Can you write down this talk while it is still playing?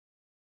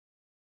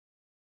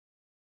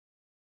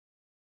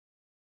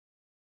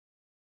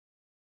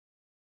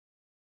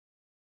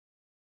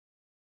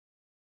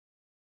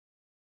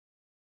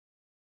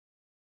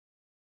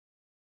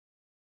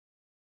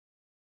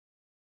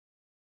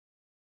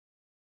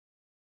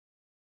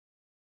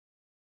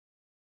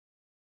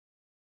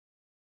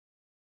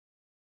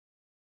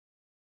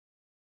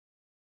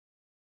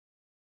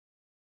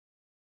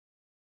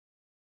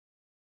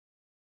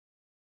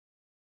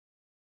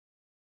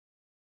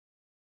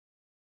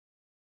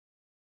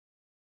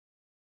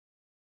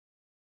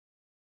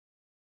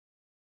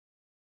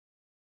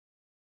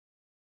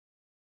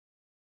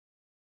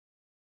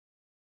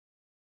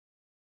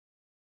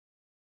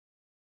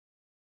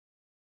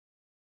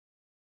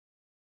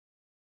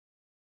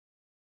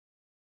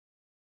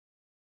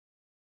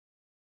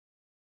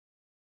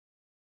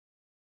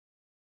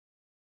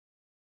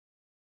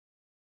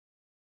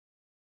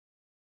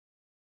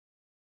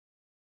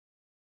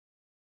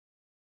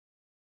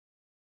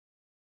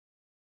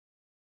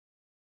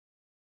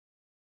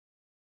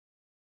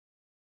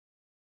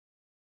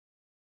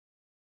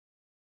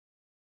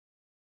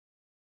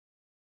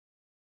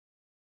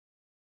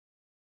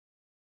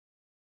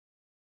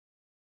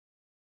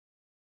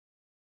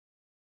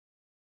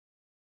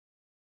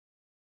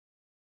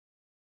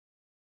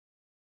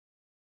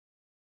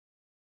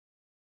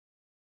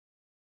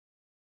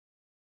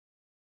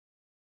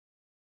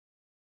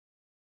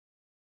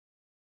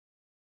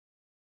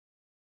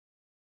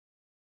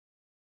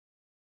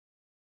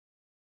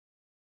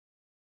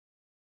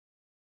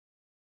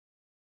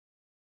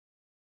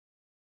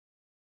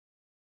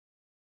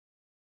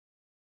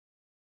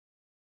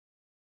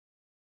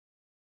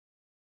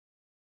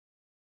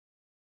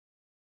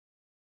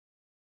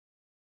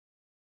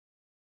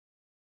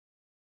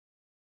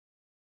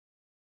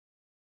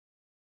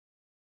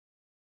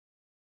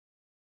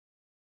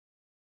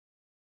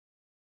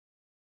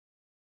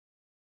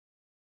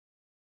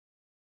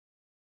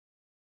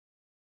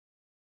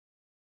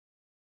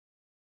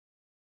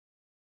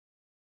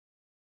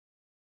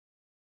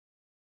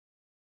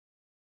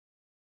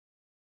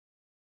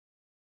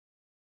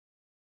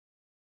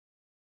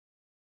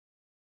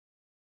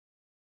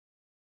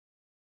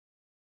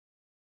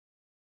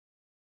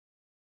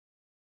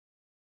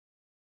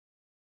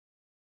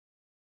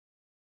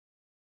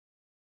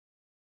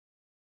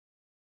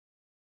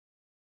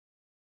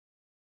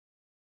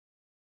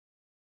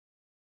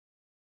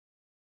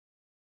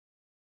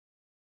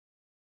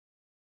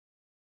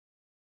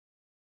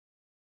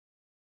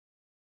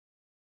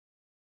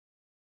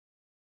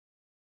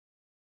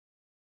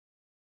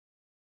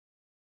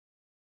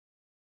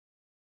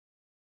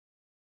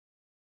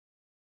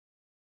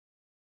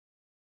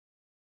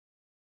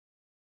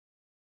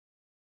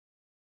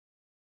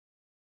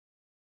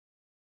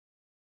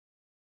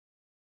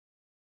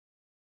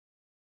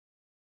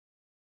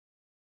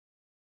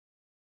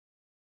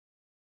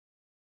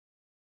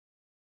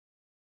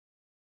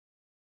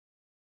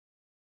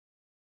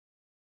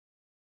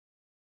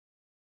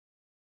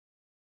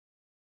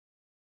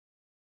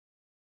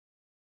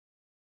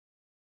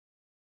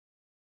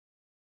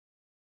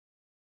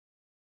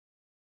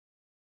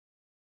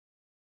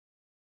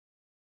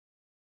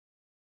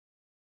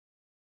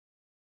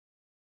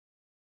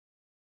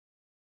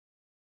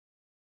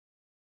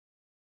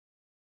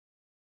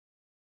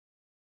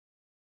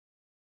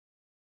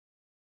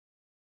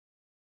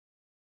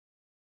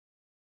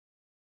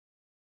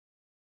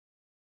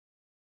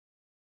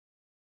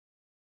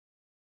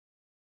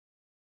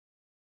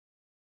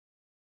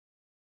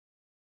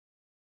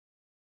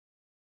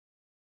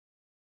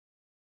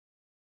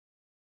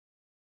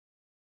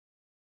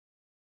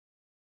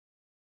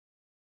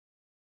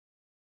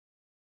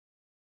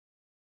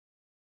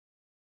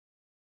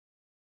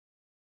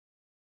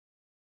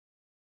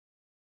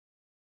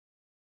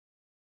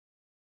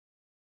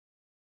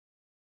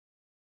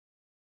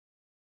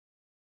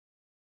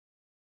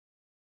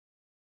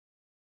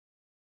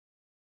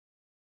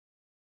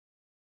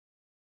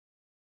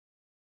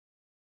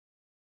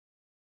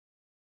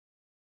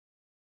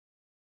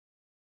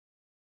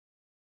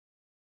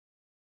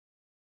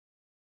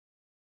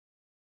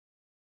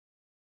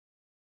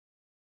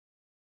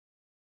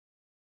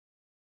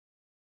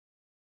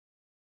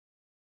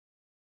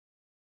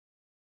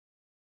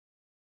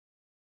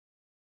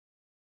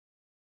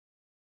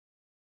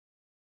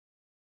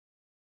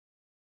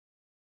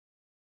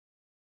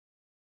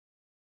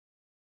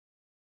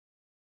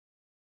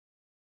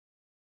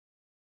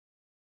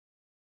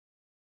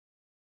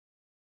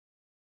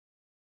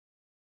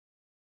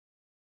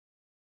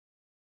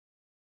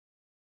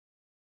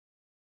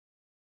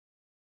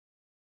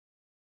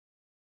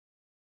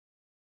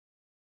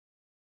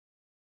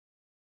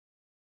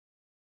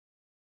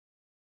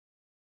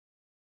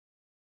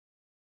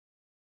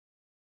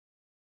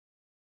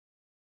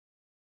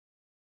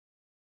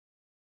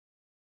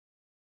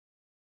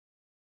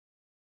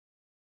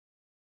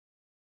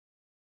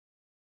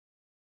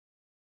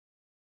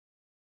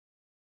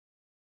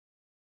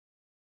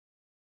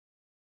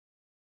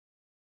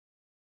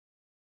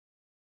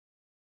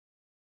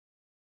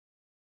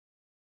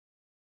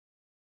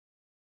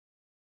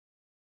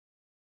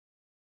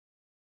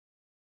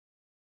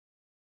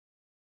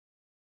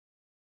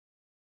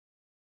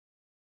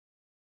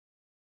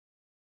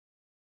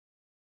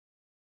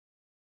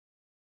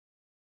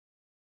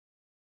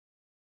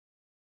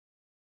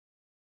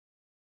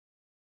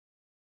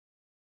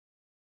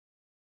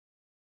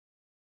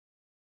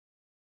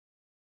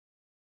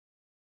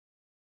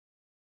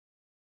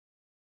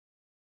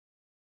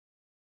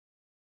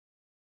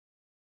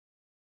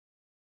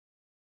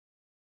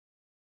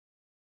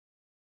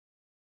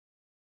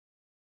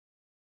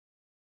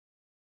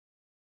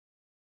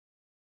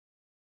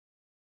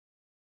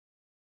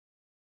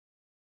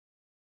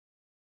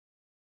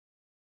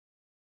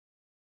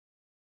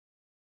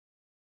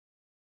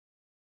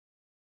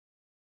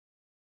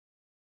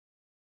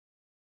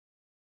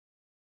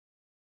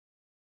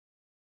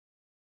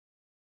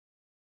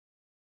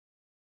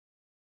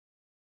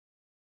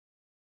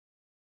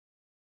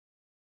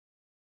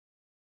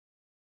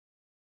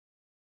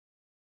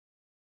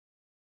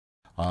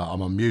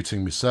I'm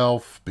unmuting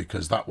myself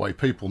because that way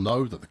people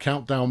know that the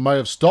countdown may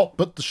have stopped,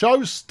 but the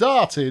show's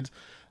started,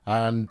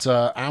 and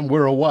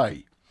we're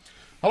away.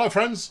 Hello,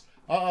 friends.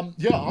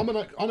 Yeah, I'm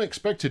an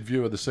unexpected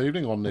viewer this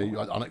evening on the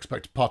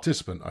unexpected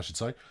participant, I should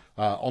say,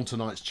 on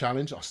tonight's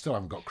challenge. I still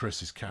haven't got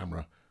Chris's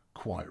camera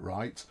quite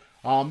right,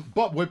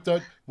 but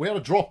we had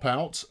a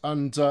dropout,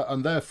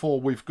 and therefore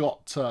we've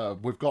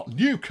got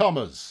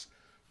newcomers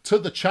to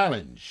the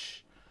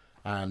challenge,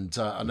 and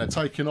they're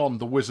taking on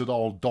the wizard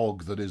old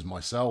dog that is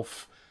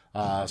myself.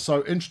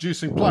 So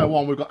introducing player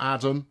one, we've got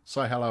Adam.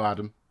 Say hello,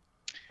 Adam.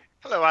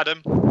 Hello,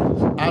 Adam.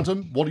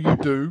 Adam, what do you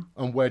do,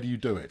 and where do you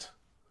do it?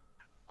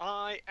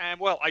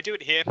 I do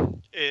it here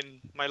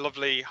in my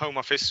lovely home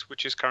office,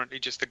 which is currently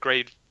just a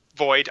grey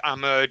void.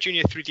 I'm a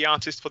junior 3D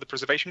artist for the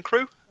preservation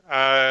crew.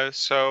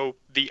 So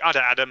the other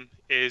Adam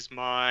is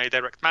my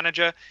direct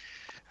manager,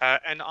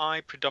 and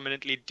I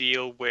predominantly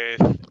deal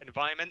with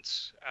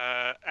environments.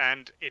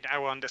 And in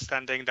our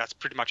understanding, that's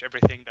pretty much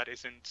everything that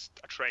isn't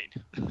a train.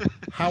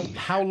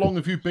 How long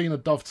have you been a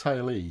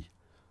dovetailee?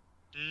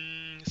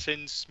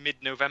 Since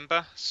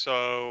mid-November,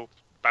 so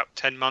about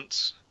 10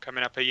 months,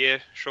 coming up a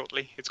year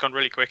shortly. It's gone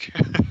really quick.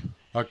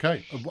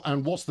 Okay,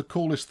 and what's the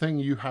coolest thing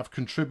you have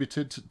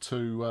contributed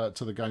to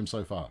the game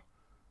so far?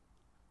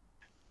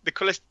 The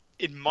coolest,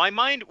 in my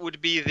mind,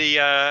 would be the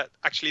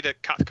actually the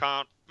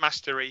Cathcart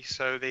Mastery,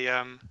 so the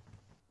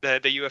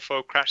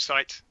UFO crash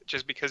site,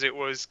 just because it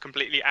was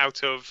completely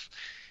out of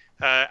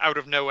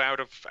nowhere, out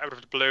of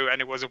the blue,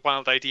 and it was a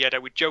wild idea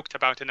that we joked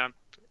about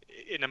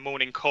in a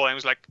morning call. And I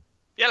was like,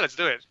 yeah, let's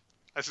do it,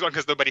 as long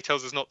as nobody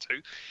tells us not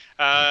to.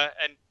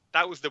 And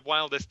that was the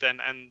wildest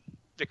and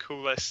the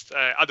coolest.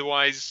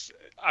 Otherwise,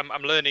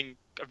 I'm learning.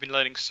 I've been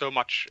learning so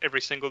much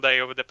every single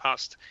day over the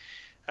past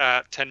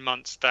 10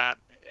 months that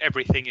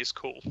everything is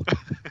cool.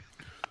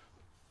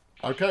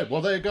 Okay,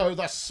 well there you go.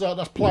 That's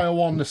player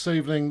one this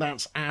evening.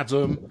 That's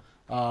Adam.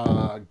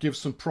 Give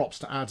some props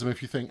to Adam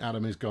if you think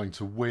Adam is going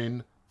to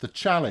win the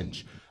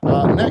challenge.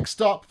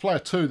 Next up, player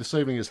two this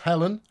evening is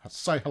Helen.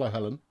 Say hello,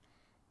 Helen.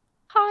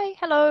 Hi,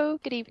 hello,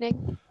 good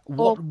evening.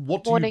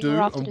 What do you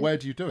do and where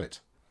do you do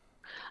it?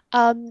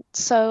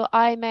 So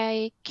I'm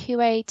a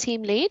QA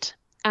team lead,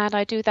 and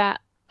I do that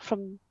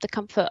from the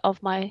comfort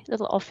of my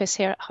little office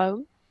here at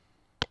home.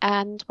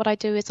 And what I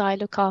do is I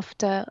look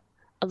after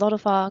a lot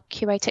of our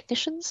QA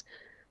technicians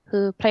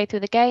who play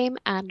through the game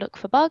and look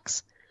for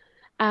bugs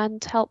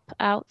and help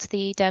out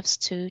the devs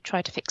to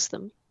try to fix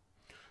them.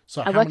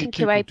 So how many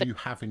people do you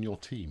have in your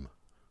team?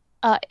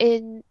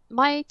 In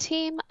my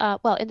team,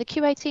 in the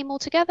QA team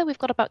altogether, we've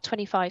got about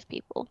 25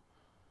 people.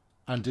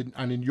 And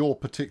in your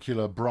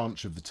particular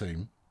branch of the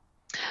team?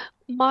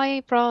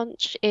 My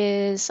branch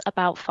is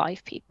about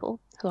 5 people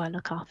who I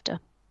look after.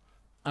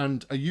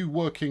 And are you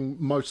working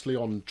mostly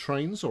on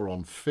trains or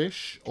on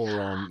fish or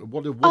on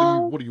what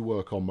do you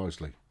work on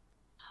mostly?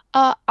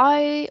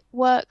 I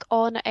work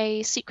on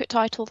a secret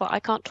title that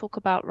I can't talk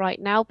about right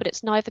now, but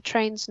it's neither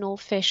trains nor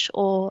fish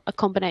or a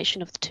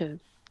combination of the two.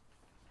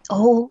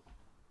 Oh.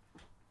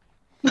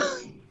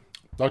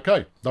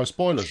 Okay, no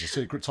spoilers. A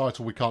secret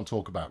title we can't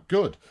talk about.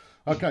 Good.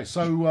 Okay,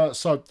 so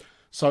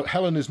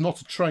Helen is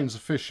not a trains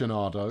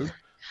aficionado.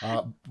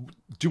 Do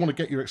you want to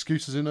get your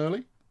excuses in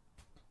early?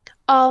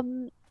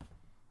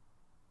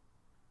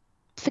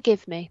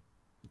 Forgive me.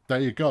 There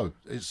you go.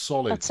 It's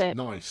solid. That's it.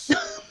 Nice.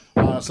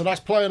 So that's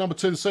player number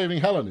two this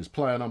evening. Helen is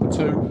player number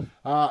two.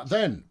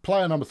 Then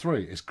player number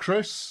three is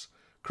Chris.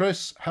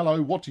 Chris,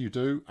 hello. What do you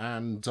do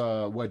and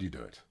where do you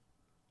do it?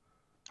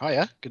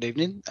 Hiya, good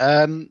evening.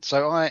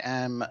 So I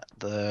am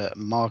the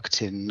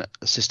marketing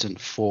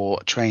assistant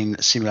for Train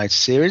Simulator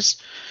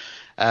Series,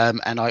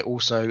 and I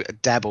also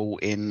dabble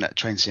in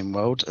Train Sim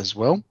World as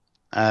well.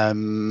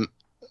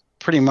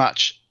 Pretty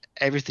much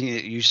everything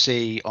that you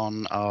see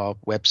on our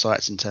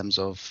websites in terms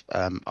of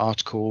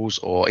articles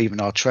or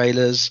even our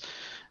trailers,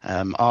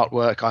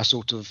 artwork, I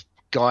sort of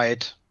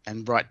guide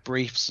and write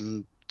briefs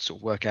and sort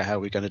of work out how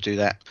we're going to do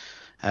that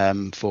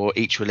for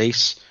each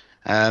release.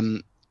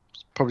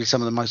 Probably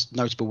some of the most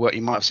notable work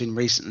you might have seen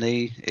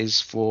recently is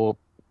for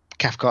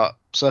Cathcart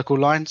Circle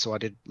line. So I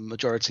did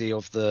majority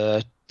of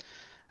the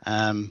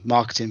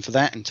marketing for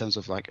that in terms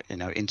of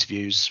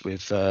interviews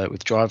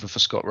with driver for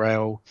Scott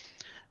Rail,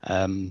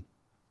 and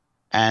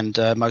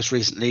most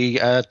recently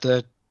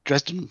the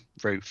Dresden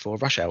route for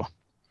Rush Hour.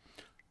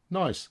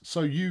 Nice.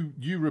 So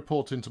you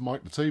report into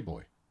Mike the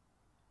T-Boy?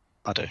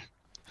 I do.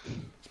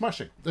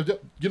 Smashing.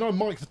 You know,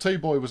 Mike the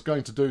T-Boy was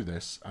going to do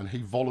this and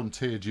he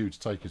volunteered you to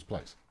take his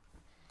place.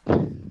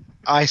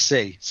 I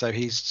see. So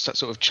he's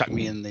sort of chucked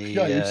me in the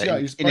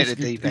he's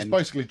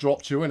basically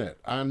dropped you in it.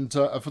 And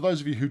for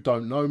those of you who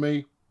don't know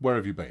me, where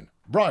have you been?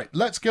 Right,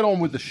 let's get on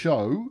with the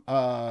show.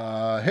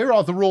 Here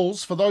are the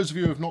rules for those of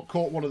you who have not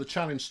caught one of the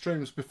challenge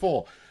streams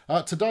before.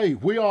 Today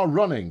we are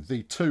running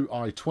the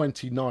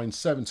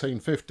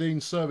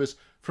 2i291715 service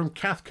from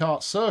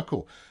Cathcart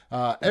Circle.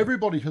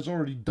 Everybody has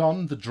already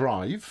done the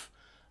drive,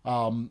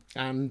 and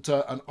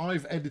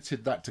I've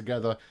edited that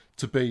together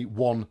to be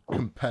one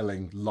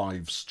compelling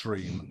live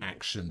stream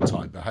action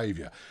type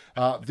behaviour.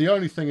 The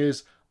only thing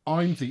is,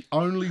 I'm the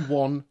only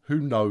one who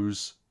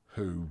knows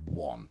who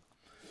won.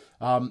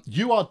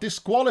 You are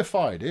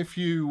disqualified if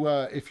you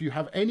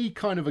have any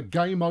kind of a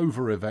game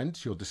over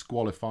event. You're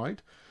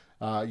disqualified.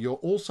 You're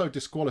also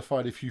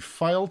disqualified if you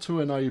fail to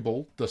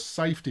enable the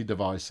safety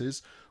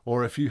devices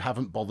or if you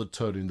haven't bothered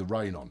turning the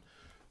rain on.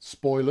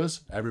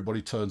 Spoilers,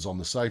 everybody turns on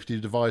the safety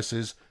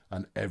devices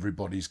and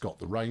everybody's got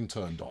the rain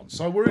turned on.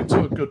 So we're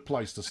into a good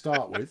place to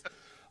start with.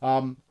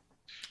 I'll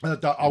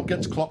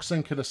get to clock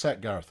sync in a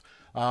sec, Gareth.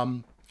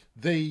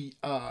 The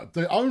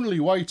only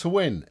way to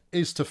win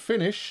is to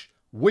finish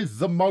with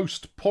the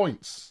most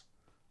points.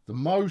 The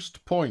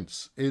most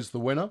points is the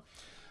winner.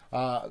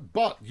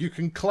 But you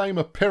can claim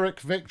a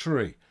Pyrrhic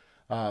victory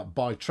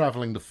by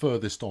travelling the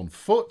furthest on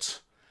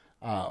foot,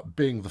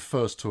 being the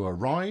first to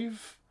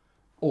arrive,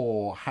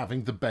 or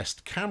having the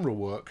best camera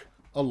work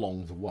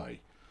along the way.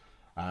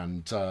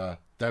 And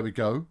there we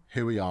go.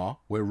 Here we are.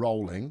 We're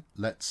rolling.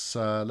 Let's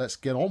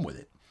get on with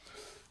it.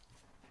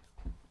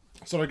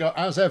 So I go,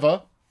 as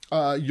ever,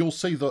 you'll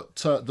see that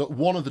that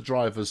one of the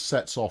drivers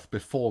sets off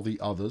before the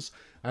others,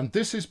 and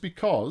this is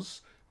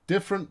because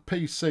different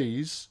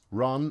PCs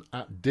run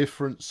at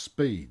different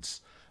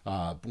speeds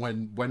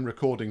when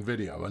recording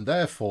video, and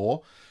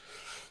therefore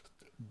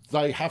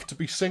they have to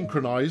be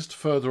synchronized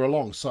further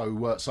along.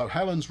 So so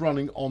Helen's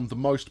running on the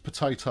most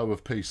potato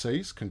of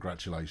PCs.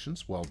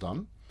 Congratulations, well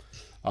done.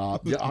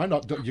 Yeah, I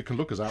know you can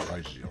look as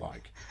outraged as you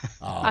like.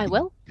 I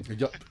will.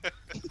 The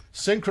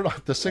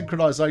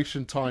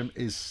synchronization time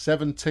is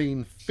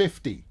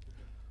 1750.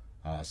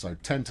 So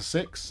 10 to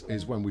 6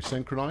 is when we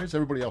synchronize.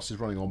 Everybody else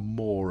is running on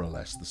more or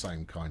less the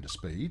same kind of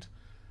speed,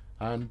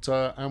 and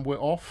we're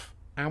off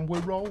and we're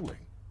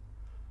rolling.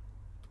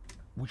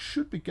 We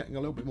should be getting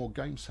a little bit more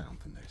game sound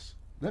than this.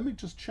 Let me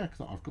just check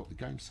that I've got the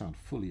game sound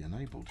fully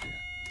enabled here.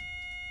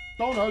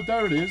 Oh no,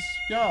 there it is.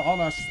 Yeah, oh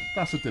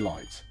that's a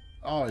delight.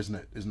 Oh, isn't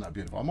it? Isn't that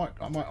beautiful? I might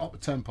up the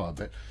tempo a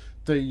bit.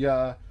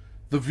 The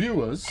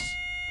viewers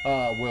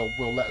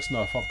will let us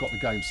know if I've got the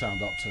game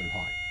sound up too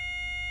high.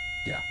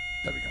 Yeah,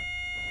 there we go.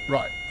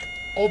 Right.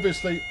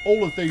 Obviously,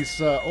 all of these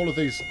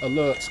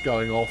alerts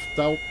going off,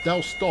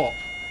 they'll stop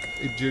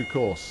in due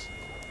course.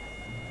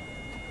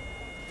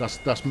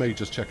 That's me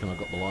just checking I've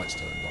got the lights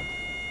turned on.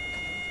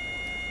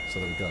 So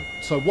there we go.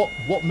 So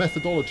what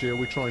methodology are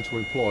we trying to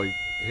employ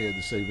here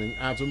this evening?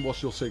 Adam,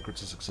 what's your secret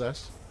to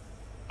success?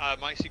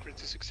 My secret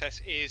to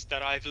success is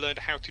that I've learned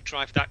how to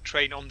drive that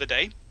train on the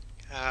day.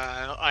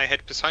 I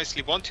had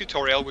precisely one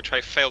tutorial which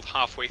I failed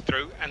halfway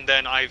through, and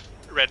then I've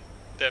read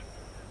the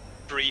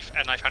brief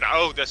and I found out,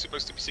 oh, there's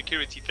supposed to be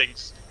security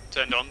things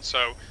turned on,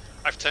 so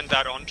I've turned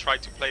that on,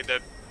 tried to play the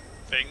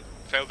thing,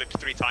 failed it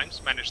 3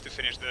 times, managed to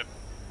finish the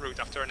route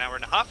after an hour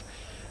and a half,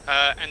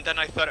 and then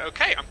I thought,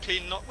 okay, I'm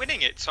clearly not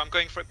winning it, so I'm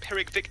going for a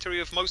Pyrrhic victory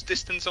of most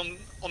distance on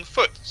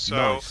foot. So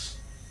nice.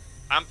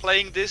 I'm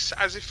playing this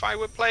as if I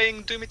were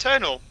playing Doom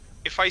Eternal.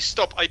 If I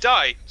stop, I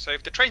die. So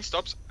if the train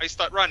stops, I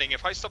start running.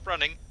 If I stop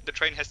running, the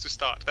train has to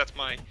start. That's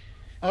my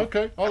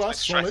that's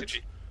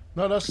strategy.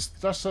 Solid. No,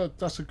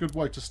 that's a good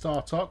way to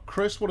start up.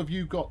 Chris, what have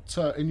you got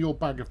in your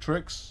bag of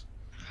tricks?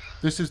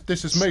 This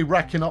is me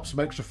racking up some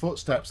extra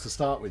footsteps to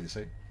start with. You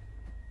see?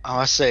 Oh,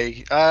 I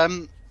see.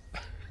 I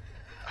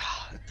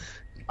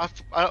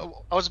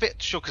was a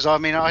bit shocked because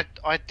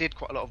I did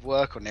quite a lot of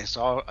work on this.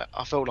 I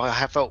felt like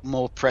I felt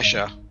more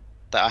pressure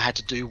that I had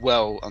to do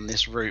well on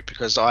this route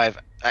because I've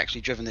actually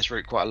driven this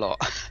route quite a lot.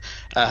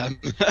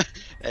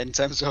 In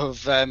terms of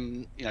for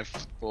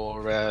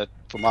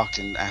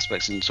marketing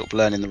aspects and sort of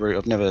learning the route,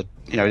 I've never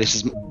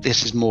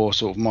this is more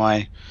sort of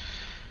my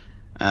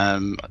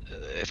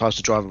if I was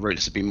to drive a route,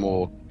 this would be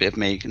more bit of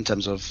me in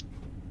terms of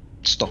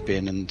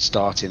stopping and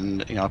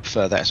starting. I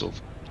prefer that sort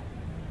of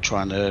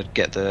trying to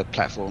get the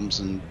platforms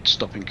and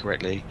stopping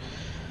correctly.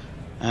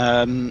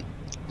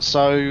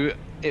 So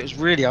it was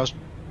really I was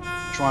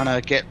trying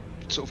to get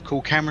sort of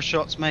cool camera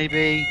shots.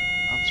 Maybe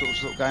I'm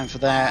sort of going for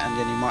that, and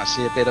then you might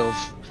see a bit of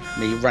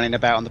me running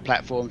about on the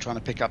platform trying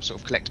to pick up sort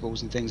of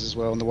collectibles and things as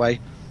well on the way.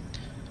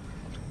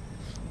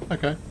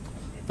 Okay.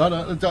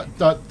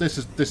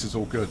 This is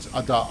all good.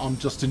 I'm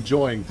just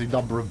enjoying the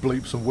number of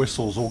bleeps and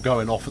whistles all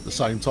going off at the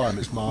same time.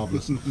 It's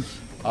marvellous.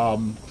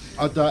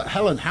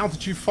 Helen, how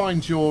did you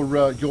find your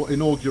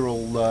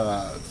inaugural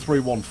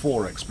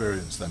 314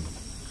 experience then?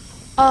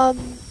 I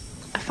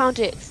found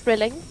it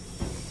thrilling,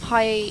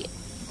 high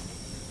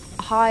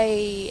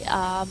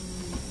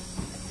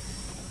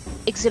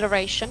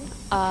exhilaration.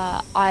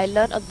 I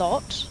learned a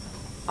lot.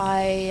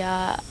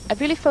 I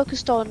really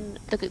focused on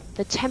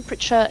the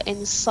temperature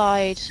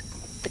inside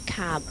the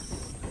cab.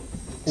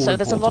 So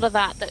there's a lot of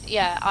that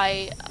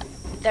I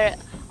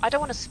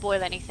don't want to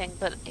spoil anything,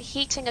 but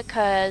heating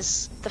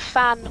occurs, the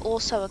fan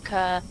also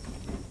occur,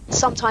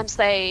 sometimes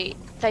they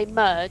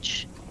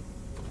merge.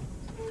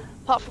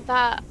 Apart from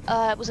that,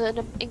 it was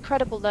an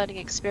incredible learning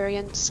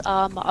experience.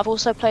 I've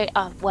also played,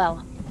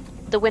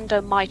 the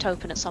window might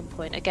open at some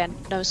point, again,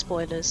 no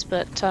spoilers,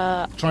 but...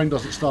 Train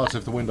doesn't start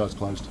if the window's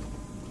closed.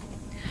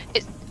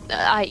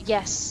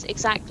 Yes,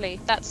 exactly.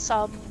 That's,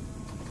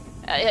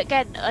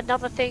 again,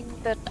 another thing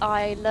that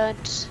I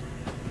learned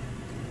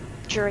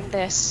during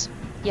this.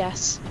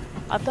 Yes,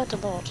 I've learned a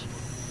lot.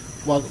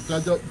 Well,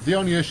 the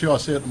only issue I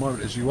see at the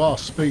moment is you are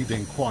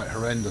speeding quite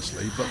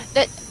horrendously,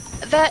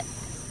 but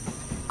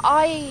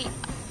I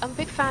am a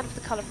big fan of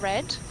the colour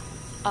red.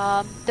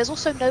 There's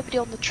also nobody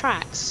on the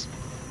tracks,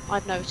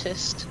 I've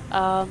noticed.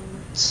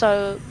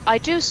 So I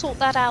do sort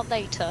that out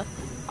later.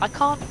 I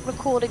can't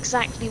recall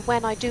exactly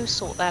when I do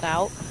sort that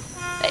out.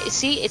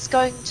 See, it's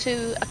going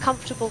to a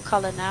comfortable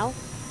colour now.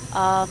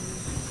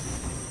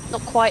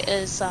 Not quite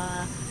as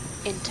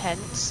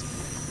intense.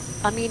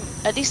 I mean,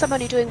 at least I'm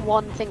only doing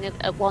one thing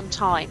at one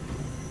time.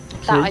 True.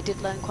 That I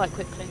did learn quite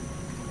quickly.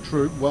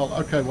 True. Well,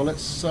 okay. Well,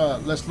 let's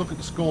look at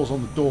the scores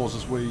on the doors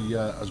as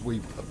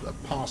we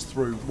pass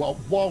through. Well,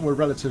 while we're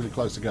relatively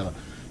close together.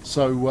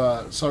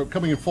 So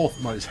coming in fourth at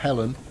the moment is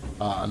Helen,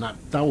 and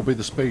that will be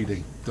the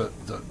speeding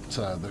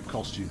that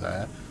cost you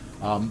there.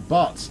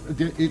 But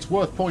it's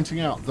worth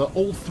pointing out that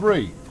all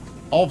three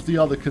of the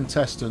other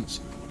contestants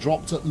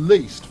dropped at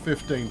least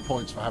 15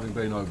 points for having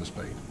been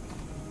overspeed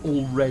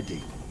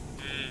already.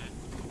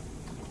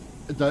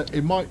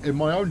 In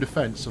my own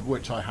defence, of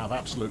which I have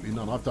absolutely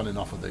none, I've done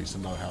enough of these to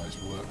know how this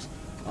works.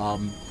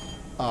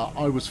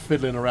 I was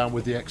fiddling around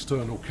with the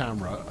external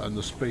camera, and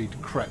the speed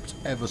crept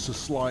ever so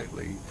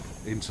slightly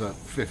into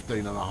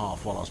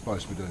 15.5 while I was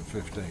supposed to be doing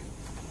 15,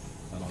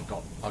 and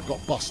I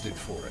got busted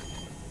for it.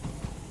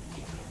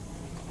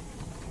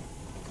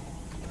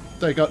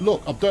 There you go.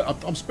 Look,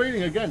 I'm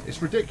speeding again.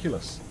 It's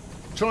ridiculous.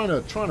 Trying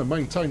to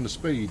maintain the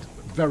speed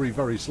very,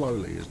 very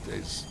slowly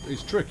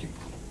is tricky.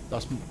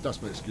 That's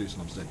my excuse,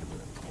 and I'm sticking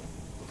with it.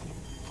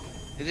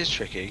 It is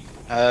tricky,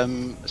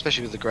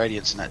 especially with the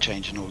gradients and that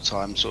changing all the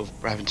time, sort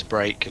of having to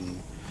brake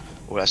and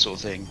all that sort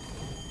of thing.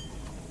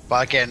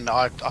 But again,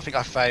 I think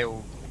I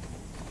fail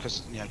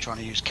because trying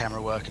to use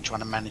camera work and trying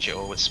to manage it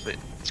all, it's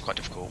quite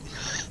difficult.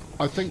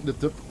 I think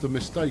that the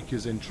mistake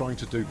is in trying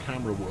to do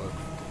camera work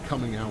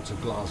coming out of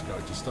Glasgow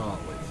to start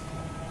with,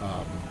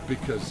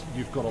 because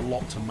you've got a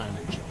lot to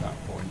manage at that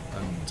point,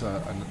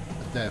 and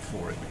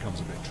therefore it becomes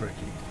a bit tricky.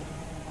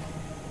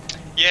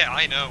 Yeah,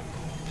 I know.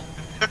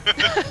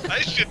 I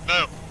should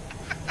know.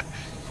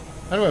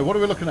 Anyway, what are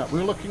we looking at?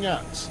 We're looking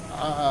at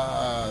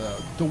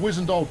the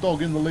Wizendold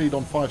dog in the lead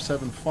on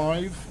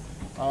 575.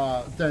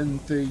 Then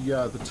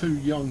the two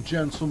young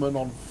gentlemen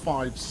on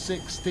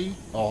 560.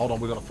 Oh, hold on,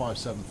 we've got a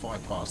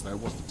 575 pass there.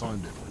 What's the time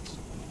difference?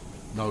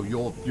 No,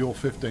 you're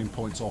 15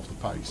 points off the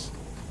pace.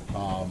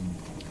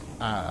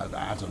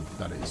 Adam,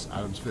 that is.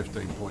 Adam's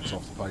 15 points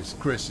off the pace.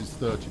 Chris is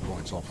 30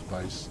 points off the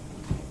pace.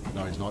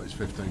 No, he's not. He's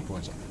 15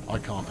 points off. I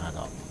can't add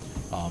up.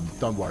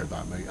 Don't worry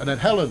about me. And then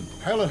Helen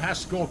has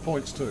scored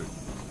points too.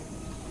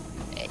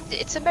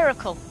 It's a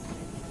miracle.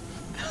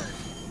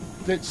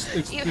 It's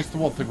the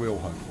one thing we all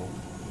hope for.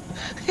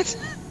 It's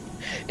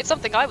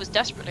something I was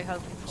desperately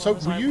hoping for. So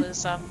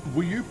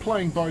were you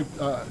playing by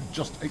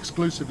just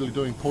exclusively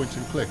doing point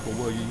and click, or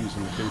were you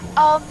using the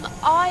keyboard?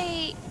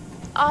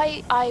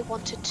 I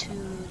wanted to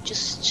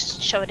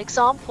just show an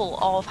example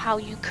of how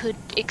you could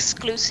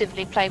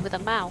exclusively play with a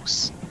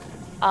mouse.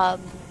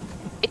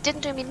 It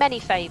didn't do me many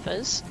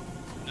favours.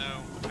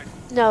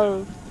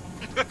 No.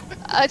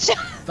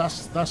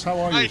 That's how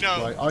I used to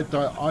play.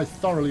 I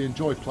thoroughly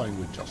enjoy playing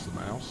with just the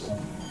mouse.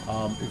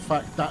 In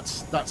fact,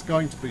 that's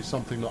going to be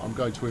something that I'm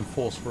going to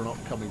enforce for an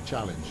upcoming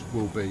challenge.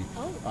 Will be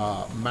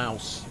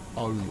mouse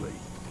only.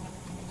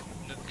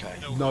 Okay.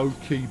 No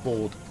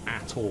keyboard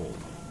at all.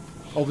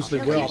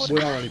 Obviously, we are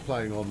only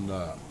playing on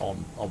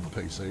the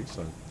PC,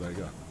 so there you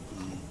go.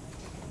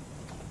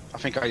 I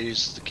think I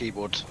use the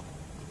keyboard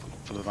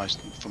for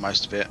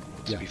most of it.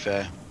 To be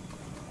fair,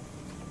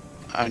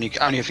 only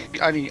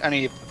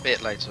a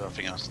bit later. I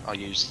think I'll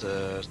use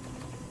the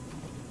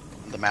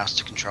mouse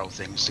to control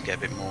things to get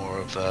a bit more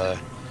of a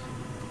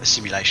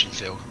simulation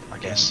feel, I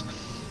guess.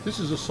 This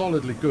is a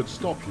solidly good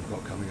stop you've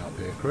got coming up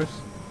here, Chris.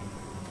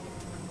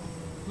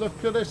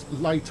 Look at this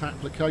late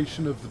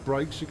application of the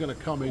brakes. You're going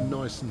to come in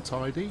nice and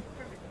tidy.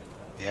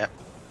 Yep.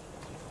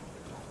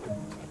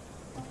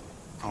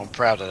 I'm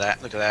proud of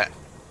that. Look at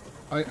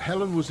that.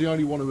 Helen was the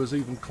only one who was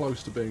even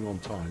close to being on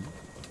time.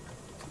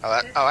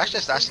 Oh,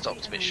 actually, that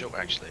stopped a bit short.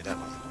 Actually, that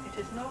one. It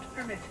is not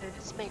permitted.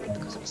 It's mainly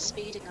because I was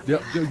speeding.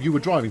 Yeah, you were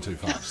driving too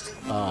fast.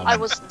 I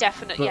was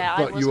definitely, but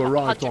I was you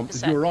arrived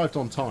 100%. you arrived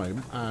on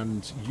time,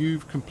 and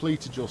you've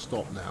completed your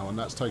stop now, and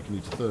that's taken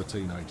you to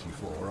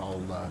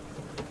 1384.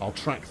 I'll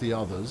track the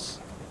others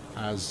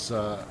as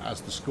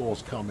the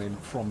scores come in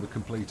from the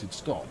completed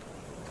stop.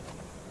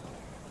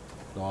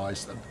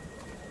 Nice.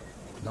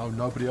 No,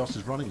 nobody else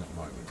is running at the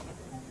moment.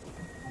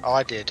 Oh,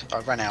 I did. I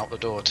ran out the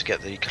door to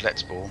get the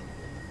collectible,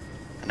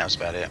 and that was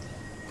about it.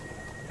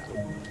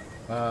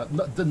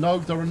 No,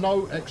 there are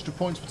no extra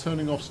points for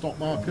turning off stop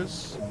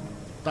markers.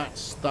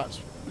 That's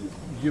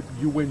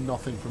you win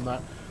nothing from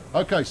that.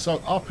 Okay,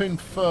 so up in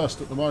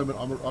first at the moment,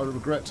 I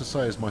regret to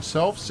say, is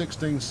myself,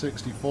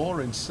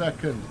 1664. In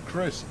second,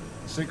 Chris,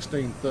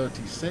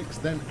 1636.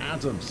 Then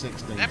Adam,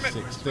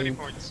 1616,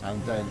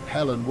 and then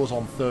Helen was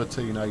on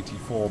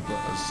 1384, but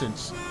has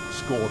since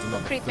scored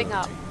another Creeping 30.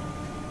 up.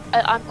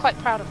 I'm quite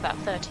proud of that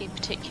 30 in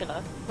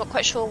particular. Not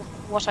quite sure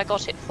what I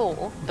got it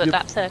for, but Yep.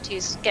 that 30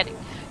 is getting.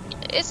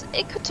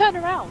 It could turn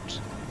around.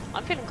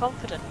 I'm feeling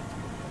confident.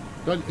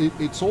 But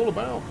it's all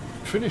about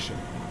finishing.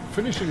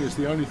 Finishing is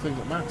the only thing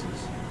that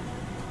matters.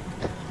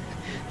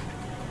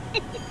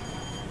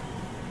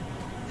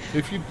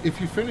 If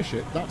you finish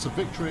it, that's a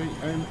victory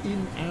and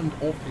in and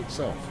of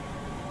itself.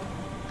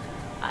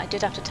 I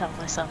did have to tell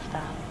myself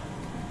that.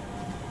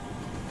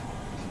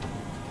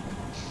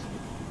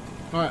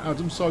 All right,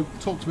 Adam. So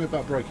talk to me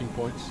about braking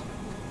points,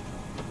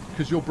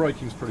 because your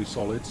braking's pretty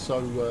solid.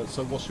 So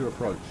what's your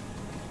approach?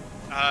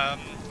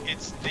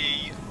 It's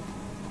the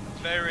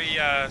very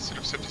sort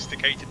of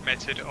sophisticated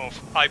method of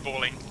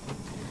eyeballing.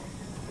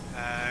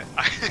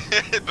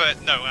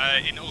 But no,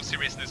 in all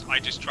seriousness, I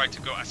just try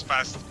to go as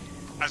fast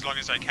as long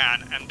as I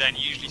can, and then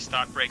usually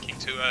start braking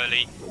too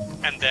early,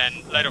 and then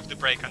let off the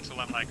brake until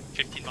I'm like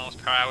 15 miles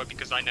per hour,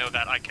 because I know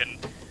that I can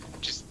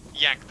just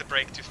yank the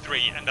brake to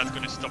 3, and that's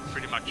going to stop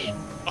pretty much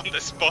on the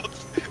spot.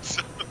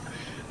 So,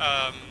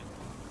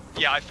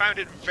 yeah, I found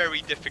it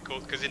very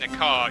difficult, because in a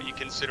car you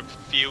can sort of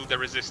feel the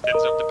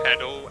resistance of the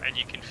pedal, and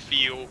you can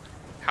feel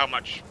how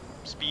much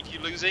speed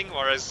you're losing,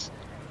 whereas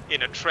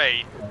in a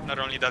train, not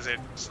only does it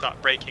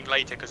start braking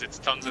later because it's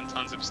tons and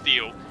tons of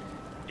steel,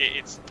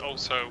 it's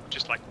also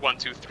just like 1,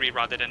 2, 3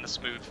 rather than a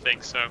smooth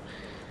thing. So,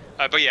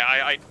 but yeah,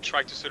 I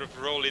try to sort of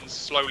roll in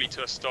slowly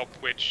to a stop,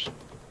 which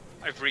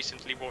I've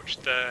recently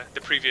watched the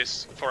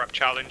previous 4-up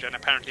challenge, and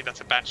apparently that's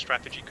a bad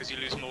strategy because you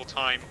lose more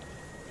time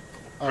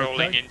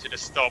rolling into the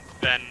stop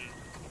than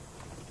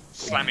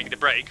slamming the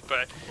brake.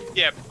 But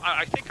yeah,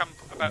 I think I'm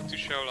about to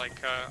show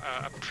like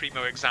a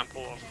primo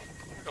example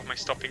of my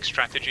stopping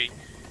strategy.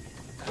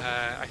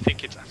 I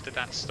think it's after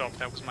that stop.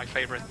 That was my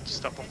favorite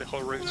stop of the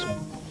whole route.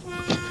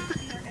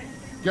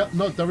 Yeah,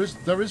 no, there is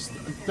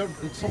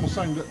someone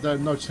saying that they're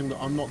noticing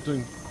that I'm not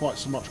doing quite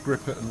so much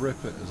grip it and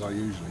rip it as I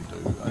usually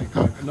do.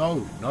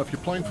 No, if you're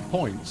playing for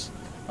points,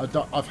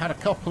 I've had a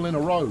couple in a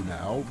row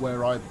now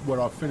where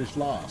I've finished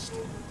last,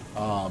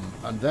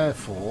 and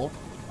therefore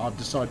I've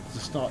decided to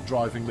start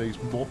driving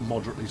these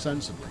moderately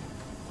sensibly,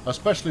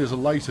 especially as a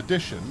late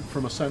addition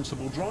from a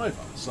sensible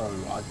driver. So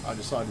I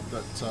decided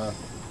that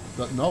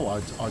no,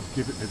 I'd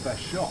give it my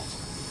best shot,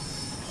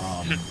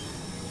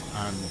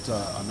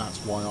 and that's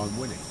why I'm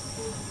winning.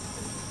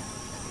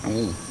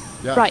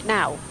 Yeah. Right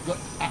now.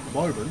 At the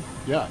moment,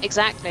 yeah.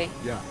 Exactly.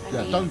 Yeah, I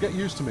yeah. mean- Don't get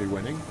used to me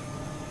winning.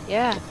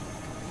 Yeah.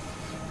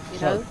 You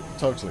know,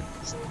 Totally.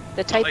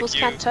 the tables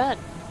you. can turn.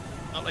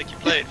 Not like you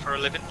play it for a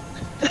living.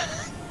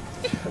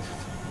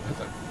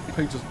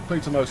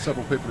 Peter knows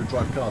several people who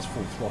drive cars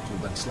full throttle,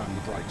 then slam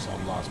the brakes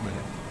on last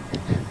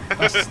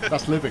minute.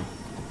 That's living.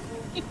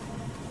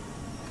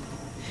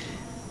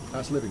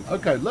 That's living.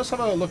 Okay, let's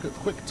have a look at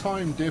quick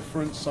time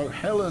difference. So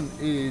Helen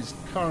is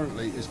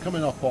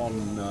coming up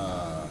on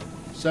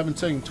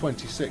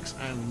 17:26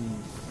 and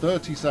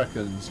 30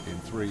 seconds in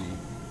 3,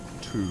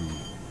 2,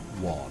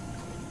 1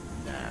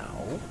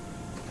 now,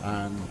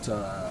 and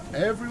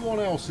everyone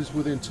else is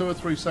within 2 or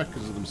 3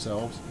 seconds of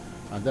themselves,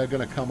 and they're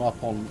going to come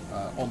up on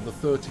the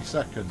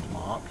 30-second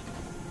mark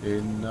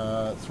in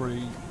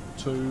 3,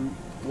 2,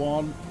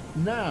 1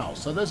 now.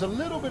 So there's a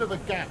little bit of a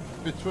gap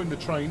between the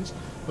trains,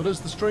 but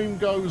as the stream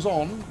goes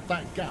on,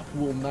 that gap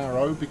will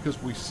narrow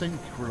because we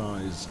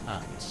synchronise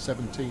at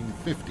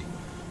 17:50.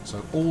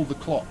 So all the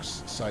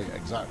clocks say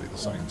exactly the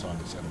same time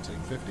at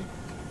 17:50,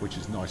 which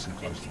is nice and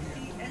close to the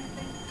end.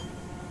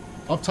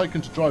 I've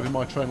taken to driving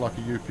my train like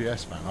a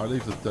UPS man. I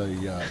leave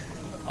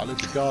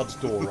the guard's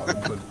door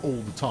open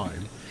all the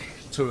time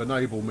to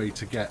enable me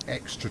to get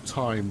extra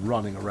time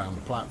running around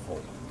the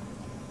platform.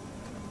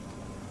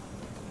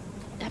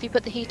 Have you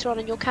put the heater on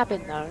in your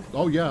cabin though?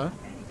 Oh yeah.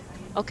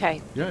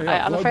 Okay. Yeah.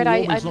 I'm Global afraid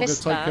warming's I not going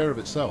missed to take that. care of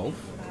itself.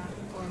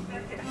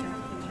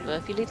 Well,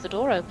 if you leave the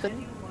door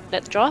open,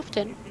 let the draft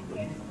in.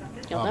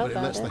 You'll know But it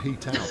about lets it. the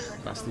heat out.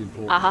 That's the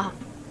important Aha.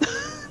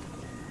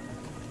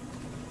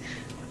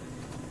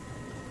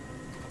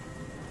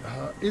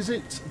 Is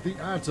it the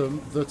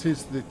Adam that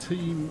is the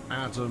Team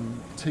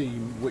Adam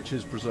team which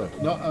is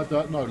preserved? No,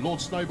 Lord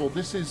Snowball,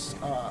 this is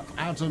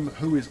Adam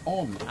who is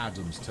on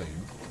Adam's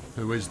team,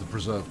 who is the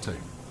preserved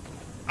team.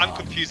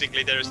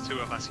 Unconfusingly, there is 2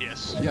 of us,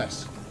 yes.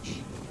 Yes.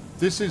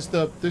 This is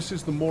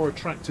the more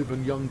attractive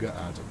and younger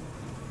Adam.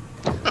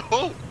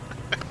 Oh!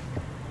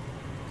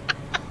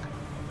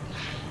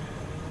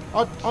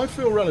 I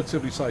feel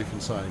relatively safe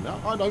in saying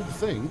that. I don't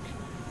think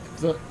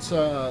that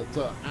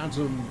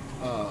Adam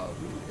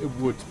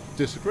would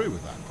disagree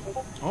with that.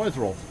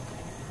 Either of them.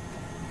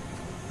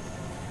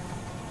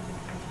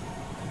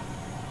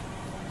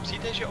 See,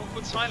 there's your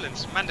awkward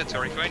silence.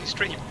 Mandatory for any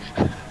stream.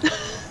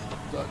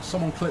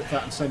 Someone clip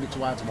that and send it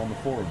to Adam on the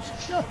forums.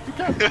 Yeah, you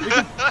can.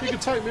 You can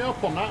take me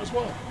up on that as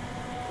well.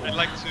 I'd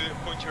like to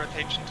point your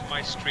attention to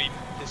my stream.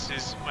 This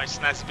is my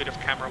snazzy bit of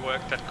camera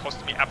work that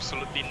cost me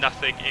absolutely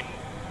nothing in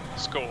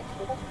score.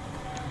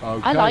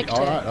 Okay, I liked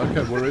all it. right.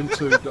 Okay, we're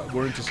into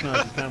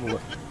snazzy camera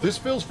work. This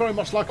feels very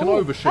much like an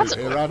overshoot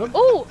here, Adam.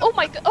 Oh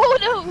my god! Oh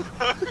no!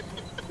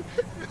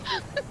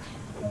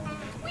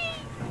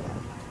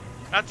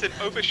 That's an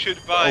overshoot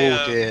by.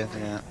 Oh dear,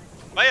 yeah.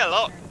 By a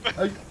lot.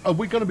 Are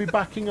we going to be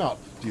backing up,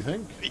 do you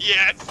think?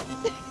 Yes.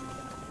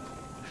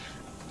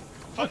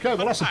 Okay,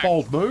 well that's a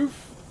bold move.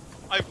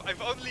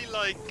 I've only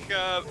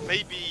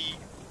maybe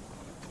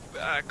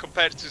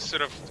compared to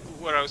sort of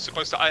where I was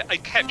supposed to, I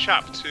catch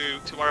up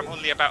to where I'm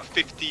only about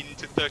 15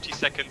 to 30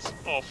 seconds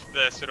off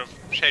the sort of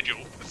schedule.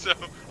 So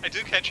I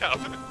do catch up.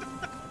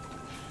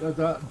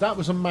 That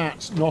was a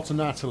Matt, not a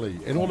Natalie.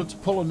 In order to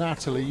pull a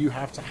Natalie, you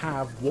have to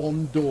have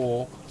one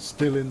door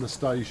still in the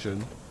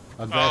station,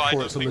 and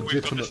therefore it's a legitimate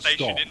we've got the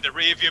station stop. in the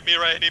rearview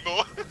mirror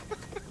anymore.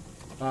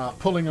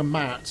 Pulling a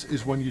Matt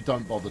is when you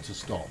don't bother to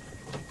stop.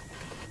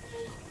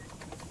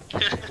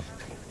 There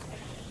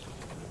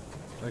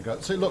you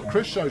go. See, look,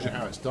 Chris shows you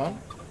how it's done.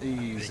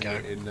 Easy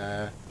in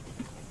there.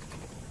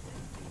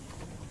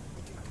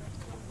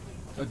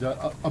 A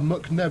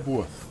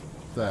McNebworth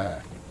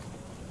there.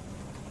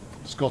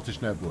 Scottish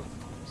Nebworth.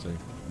 See,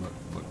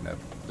 McNeb.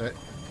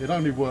 It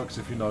only works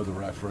if you know the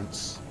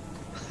reference.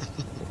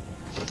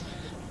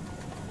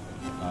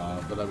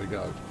 But there we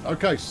go.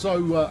 Okay,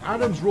 so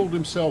Adam's ruled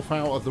himself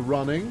out of the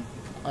running,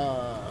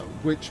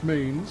 which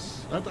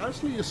means and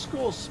actually your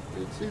score's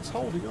it's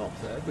holding up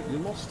there, but you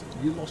lost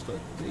a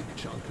big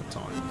chunk of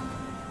time.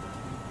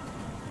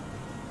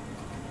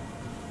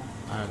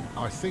 And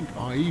I think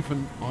I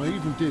even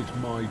did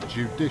my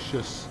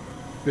judicious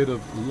bit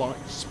of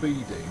light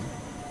speeding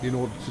in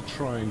order to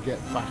try and get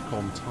back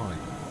on time,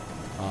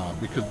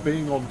 because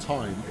being on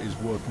time is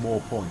worth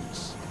more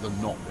points than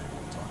not being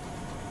on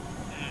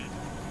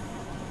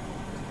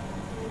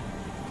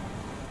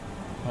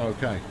time.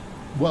 Okay,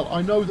 well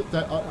I know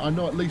that I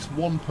know at least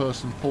one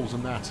person pulls a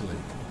Natalie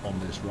on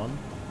this run.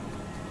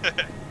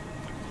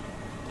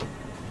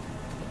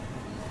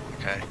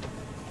 Okay.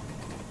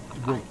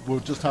 We'll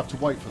just have to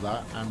wait for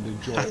that and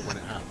enjoy it when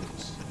it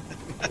happens.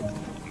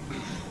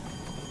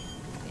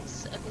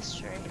 It's a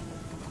mystery.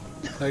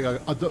 There you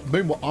go.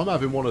 Meanwhile, I'm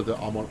having one of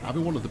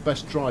the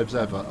best drives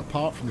ever,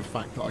 apart from the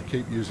fact that I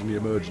keep using the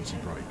emergency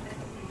brake.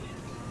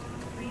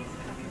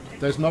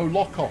 There's no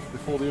lock off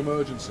before the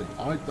emergency.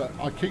 I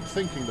keep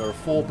thinking there are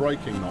 4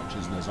 braking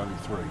notches and there's only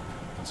 3,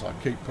 and so I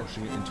keep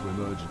pushing it into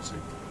emergency.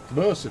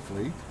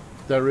 Mercifully,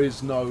 there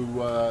is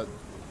no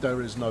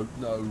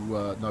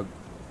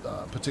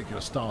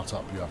particular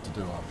startup you have to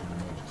do after an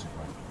emergency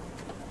brake.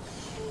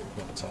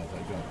 But there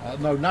you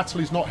go. No,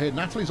 Natalie's not here.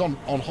 Natalie's on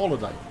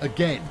holiday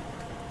again.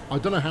 I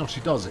don't know how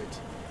she does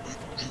it.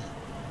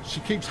 She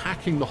keeps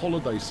hacking the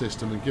holiday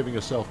system and giving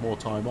herself more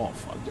time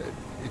off.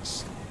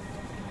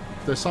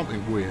 There's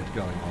something weird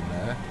going on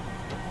there.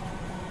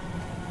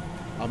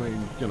 I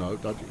mean, you know,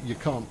 you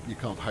can't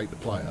hate the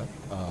player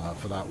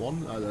for that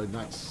one.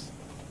 That's,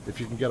 if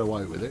you can get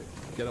away with it,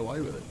 get away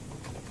with it.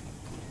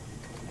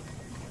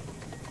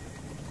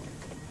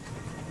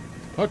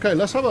 Okay,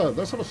 let's have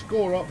a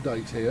score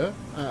update here.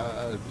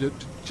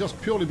 Just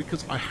purely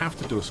because I have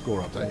to do a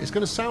score update. It's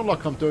going to sound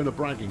like I'm doing a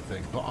bragging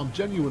thing, but I'm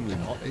genuinely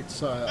not. It's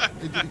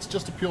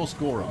just a pure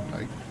score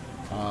update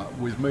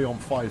with me on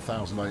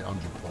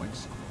 5,800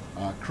 points.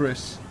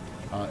 Chris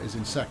is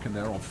in second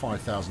there on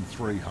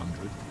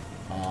 5,300.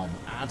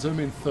 Adam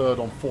in third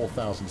on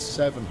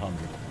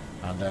 4,700,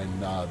 and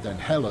then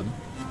Helen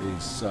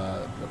is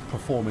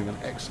performing an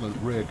excellent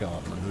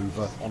rearguard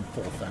manoeuvre on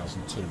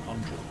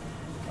 4,200.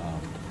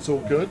 It's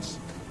all good.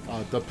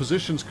 The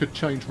positions could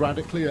change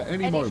radically at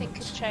any moment.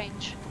 Anything can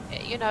change.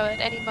 You know, at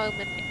any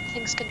moment,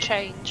 things can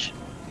change.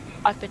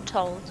 I've been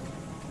told.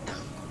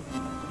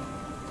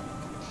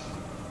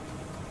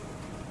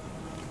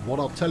 What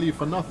I'll tell you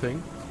for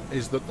nothing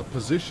is that the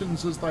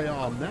positions as they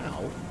are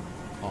now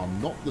are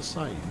not the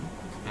same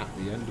at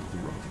the end of the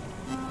run.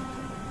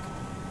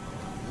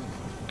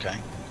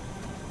 Okay.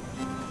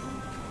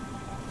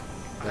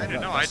 I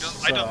don't know. I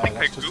don't think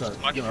I goofed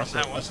much from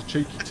that one. That's a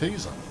cheeky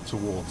teaser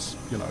towards,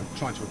 you know,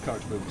 trying to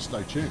encourage people to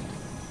stay tuned.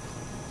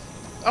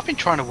 I've been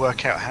trying to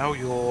work out how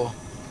you're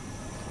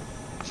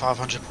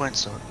 500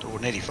 points or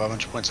nearly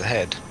 500 points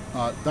ahead.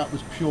 That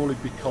was purely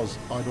because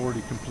I'd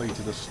already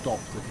completed a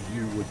stop that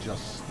you were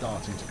just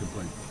starting to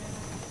complete.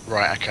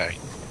 Right. Okay.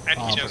 And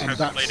he knows how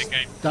to play the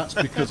game. That's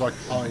because I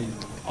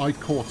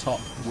caught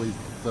up with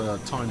the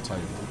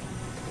timetable,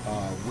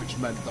 which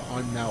meant that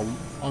I'm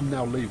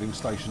now leaving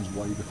stations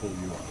way before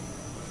you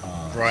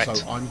are. Right.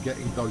 So I'm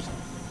getting those.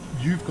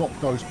 You've got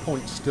those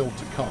points still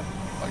to come,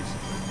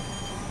 basically.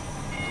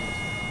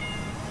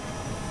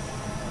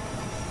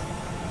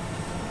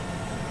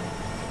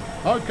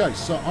 Okay,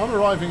 so I'm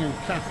arriving in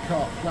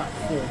Cathcart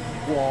platform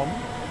 1.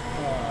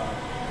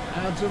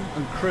 Adam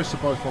and Chris are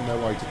both on their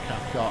way to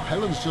Cathcart.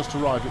 Helen's just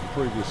arrived at the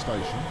previous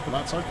station, but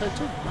that's okay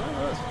too.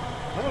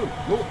 No,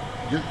 look,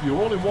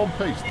 you're all in one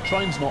piece. The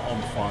train's not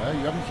on fire. You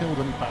haven't killed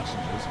any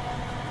passengers.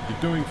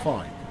 You're doing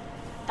fine.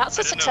 That's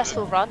a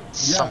successful run. Yeah.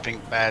 Something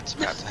bad's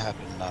about to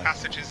happen. No.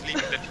 Passengers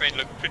leaving the train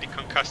look pretty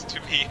concussed to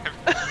me.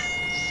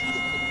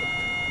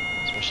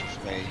 Especially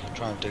for me, I'm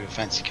trying to do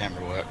fancy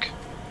camera work.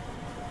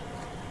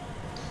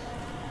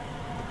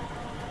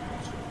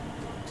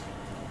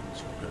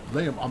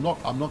 Liam, I'm not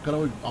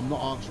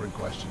answering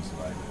questions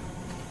today.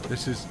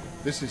 This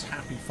is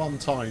happy fun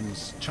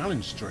times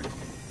challenge stream.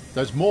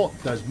 There's more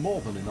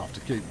than enough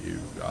to keep you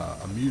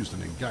amused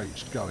and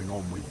engaged going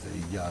on with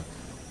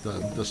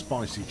the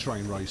spicy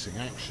train racing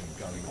action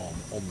going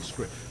on the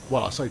screen.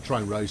 Well, I say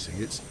train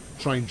racing, it's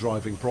train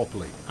driving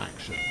properly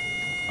action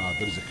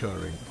that is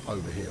occurring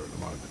over here at the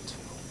moment.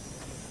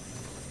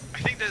 I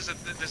think there's a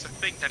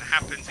thing that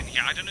happens in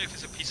here. I don't know if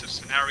it's a piece of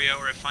scenario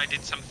or if I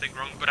did something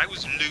wrong, but I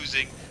was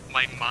losing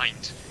my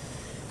mind.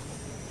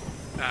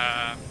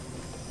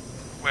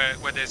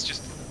 Where there's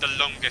just the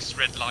longest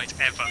red light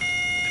ever.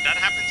 Did that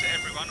happen to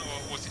everyone,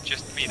 or was it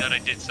just me that I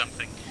did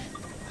something?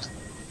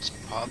 It's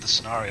part of the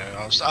scenario.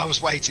 I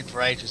was waiting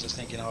for ages, just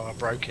thinking, oh, I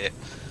broke it.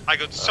 I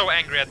got so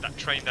angry at that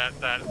train that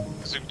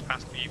zoomed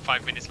past me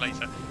 5 minutes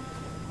later.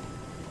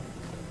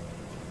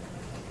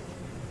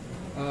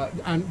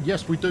 And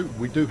yes, we do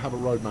have a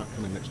roadmap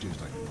coming next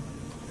Tuesday.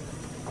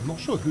 I'm not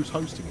sure who's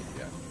hosting it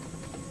yet.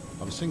 I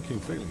have a sinking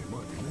feeling it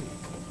might be me.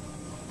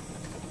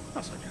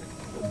 That's okay.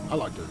 I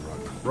like doing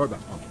roadmap.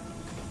 Roadmap's fun.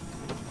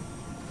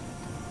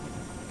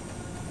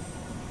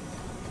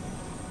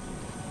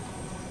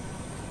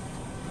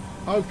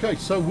 Okay,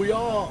 so we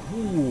are,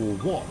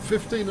 what,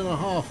 15 and a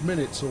half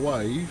minutes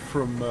away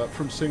from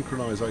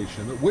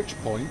synchronization. At which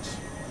point,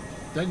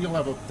 then you'll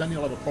have a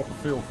proper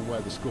feel for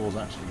where the scores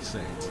actually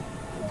sit.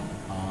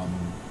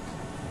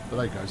 But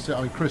there you go. So,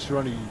 I mean, Chris, you're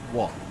only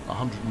what,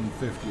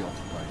 150 off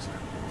the pace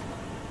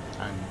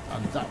now,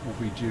 and that will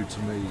be due to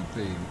me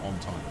being on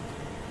time.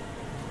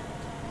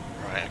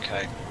 Right.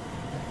 Okay.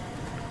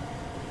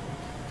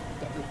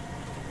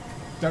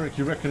 Derek,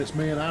 you reckon it's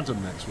me and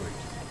Adam next week?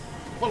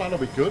 Well, that'll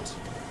be good.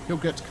 He'll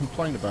get to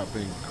complain about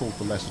being called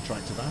the less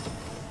attractive Adam.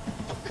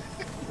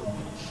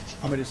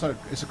 I mean, it's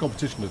a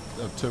competition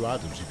of two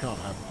Adams. You can't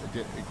have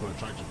equal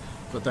attraction.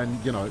 But then,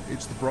 you know,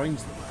 it's the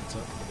brains that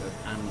matter,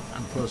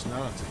 and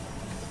personality.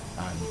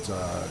 And,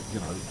 you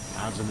know,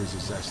 Adam is a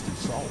zesty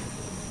soul.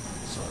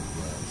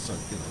 So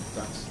you know,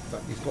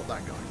 he's got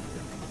that going for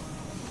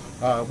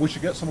him. We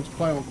should get someone to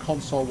play on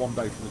console one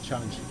day for the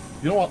challenge.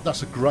 You know what?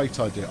 That's a great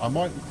idea. I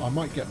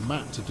might get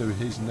Matt to do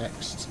his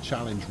next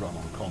challenge run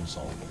on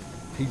console.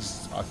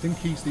 I think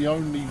he's the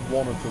only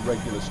one of the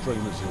regular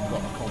streamers who've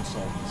got a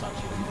console that's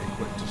actually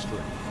equipped to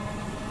stream.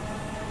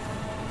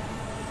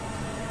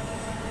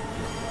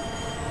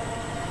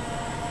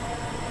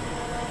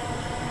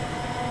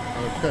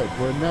 Okay,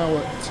 we're now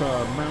at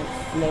Mount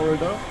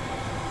Florida.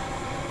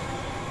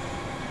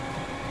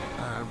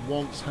 And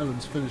once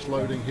Helen's finished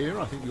loading here,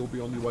 I think you'll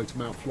be on your way to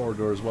Mount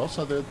Florida as well.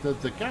 So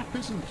the gap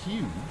isn't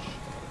huge.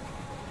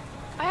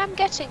 I am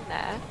getting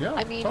there. Yeah,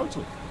 I mean,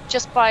 totally.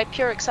 Just by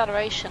pure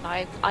acceleration,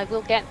 I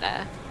will get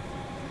there.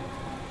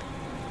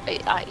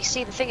 You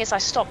see, the thing is, I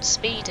stopped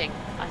speeding,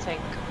 I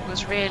think,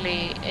 was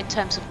really, in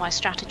terms of my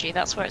strategy,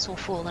 that's where it's all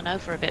fallen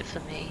over a bit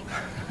for me.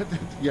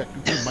 Yeah,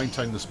 you can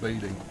maintain the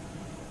speeding.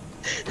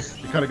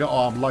 You kind of go,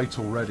 oh, I'm late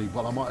already,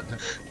 but I might...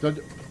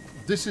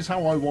 This is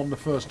how I won the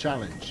first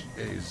challenge,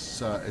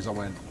 is I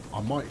went,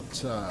 I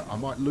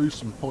might lose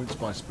some points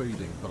by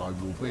speeding, but I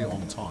will be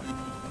on time.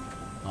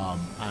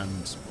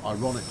 And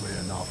ironically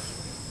enough,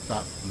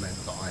 that meant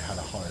that I had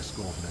a higher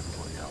score than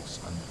everybody else,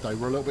 and they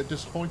were a little bit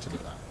disappointed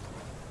at that.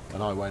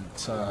 And I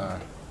went, I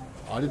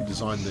didn't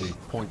design the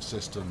point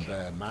system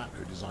there, Matt,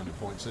 who designed the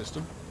point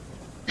system.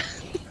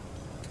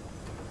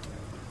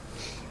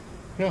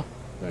 Yeah,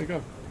 there you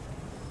go.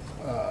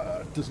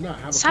 Does Nat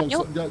have a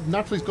console?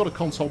 Natalie's got a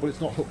console, but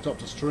it's not hooked up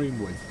to stream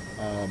with.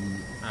 And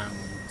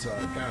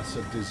Gareth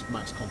said, "Is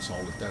Matt's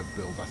console a dev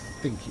build?" I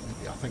think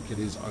it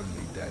is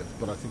only dev,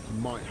 but I think you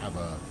might have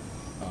a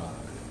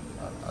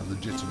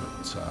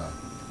legitimate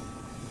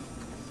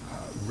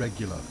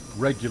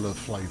regular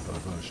flavour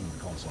version of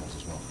the consoles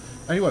as well.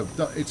 Anyway,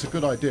 it's a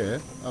good idea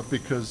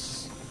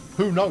because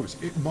who knows?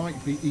 It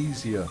might be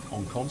easier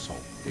on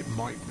console. It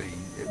might be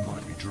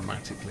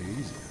dramatically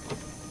easier.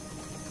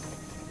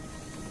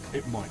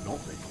 It might not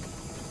be,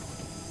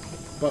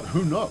 but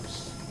who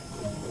knows?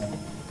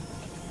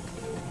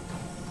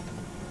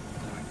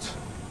 Right.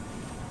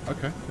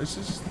 Okay, this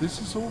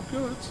is all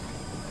good.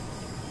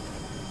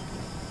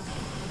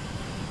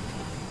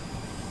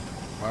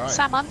 Right.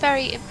 Sam, I'm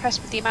very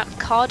impressed with the amount of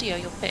cardio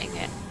you're putting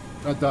in.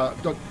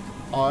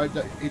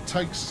 It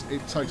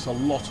takes a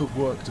lot of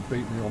work to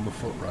beat me on the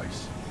foot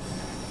race.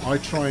 I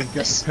try and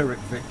get the Pyrrhic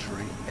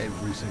victory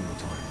every single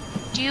time.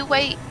 Do you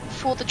wait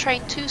for the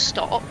train to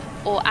stop,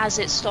 or as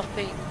it's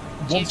stopping,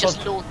 do you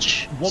just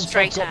launch straight out? Once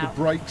I've got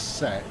the brakes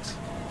set,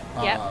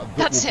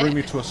 that will bring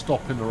me to a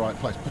stop in the right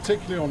place,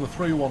 particularly on the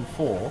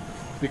 314,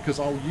 because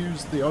I'll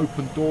use the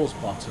open doors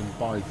button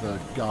by the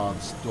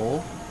guard's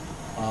door.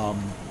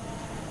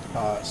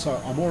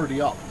 So I'm already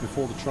up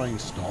before the train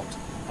stopped.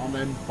 I'm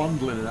then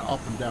bundling it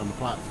up and down the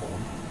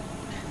platform,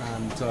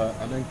 and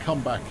then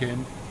come back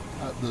in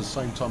at the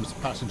same time as the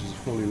passengers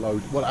are fully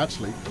loaded. Well,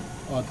 actually,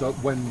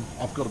 when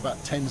I've got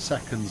about 10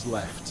 seconds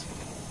left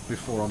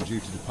before I'm due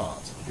to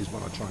depart, is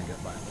when I try and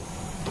get back.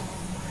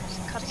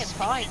 Cutting it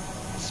fine.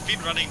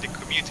 Speed running the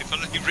commute, if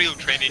only real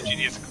train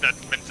engineers have that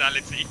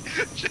mentality.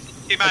 Just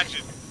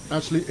imagine.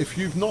 Actually, if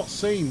you've not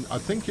seen, I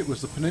think it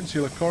was the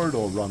Peninsula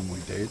Corridor run we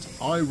did.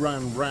 I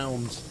ran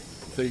round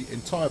the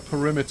entire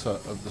perimeter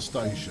of the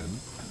station,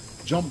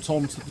 jumped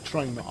onto the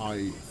train that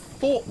I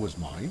thought was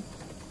mine,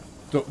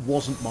 that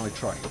wasn't my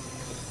train,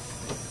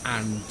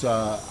 and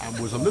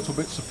was a little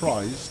bit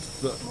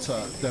surprised that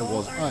there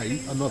was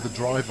another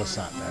driver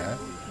sat there,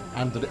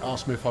 and that it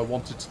asked me if I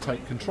wanted to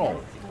take control.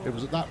 It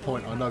was at that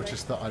point I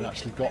noticed that I'd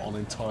actually got on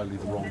entirely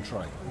the wrong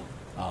train.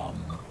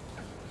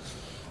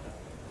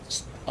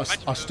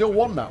 I still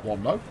won that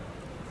one though,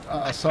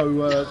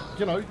 so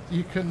you know,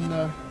 you can,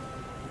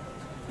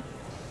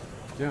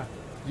 yeah,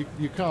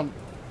 you can't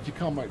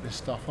make this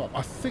stuff up.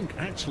 I think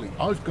actually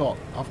I've got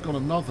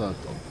another.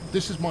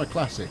 This is my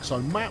classic. So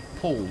Matt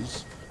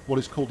pulls what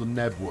is called a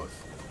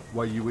Nebworth,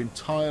 where you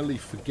entirely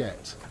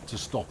forget to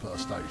stop at a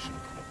station.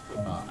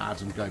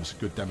 Adam gave us a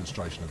good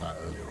demonstration of that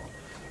earlier on.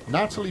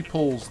 Natalie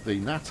pulls the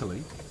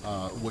Natalie,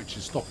 which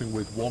is stopping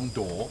with one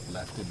door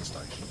left in the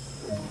station.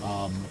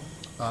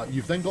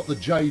 You've then got the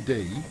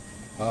JD,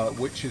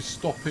 which is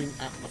stopping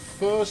at the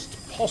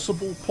first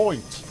possible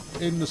point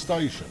in the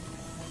station,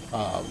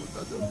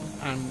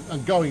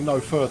 and going no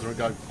further and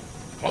going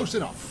close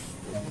enough.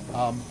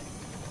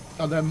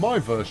 And then my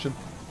version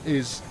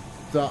is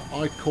that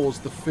I cause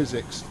the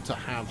physics to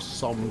have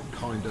some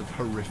kind of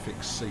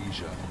horrific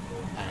seizure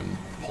and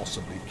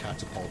possibly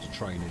catapult a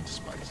train into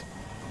space.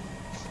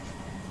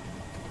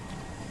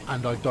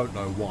 And I don't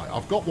know why.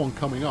 I've got one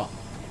coming up.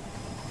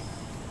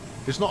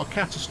 It's not a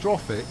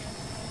catastrophic,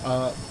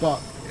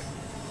 but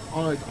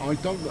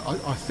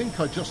I think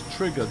I just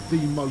triggered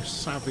the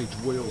most savage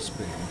wheel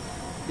spin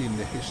in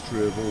the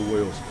history of all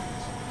wheel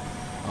spins.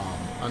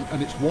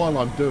 And it's while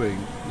I'm doing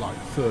like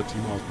 30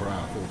 miles per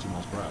hour, 40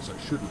 miles per hour, so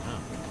it shouldn't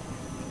happen.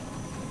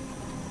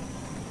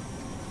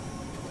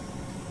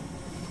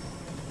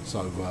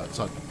 So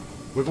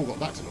we've all got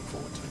that to look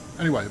forward to.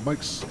 Anyway, it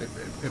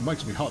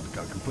makes me hard to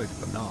go completely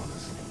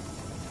bananas.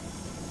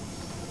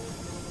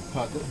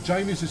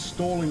 Jamie's is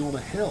stalling on a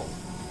hill.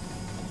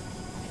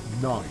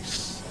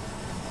 Nice.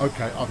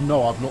 Okay, I've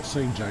not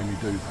seen Jamie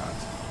do that.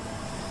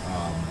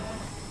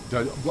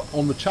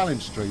 On the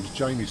challenge streams,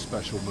 Jamie's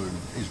special move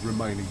is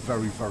remaining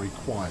very, very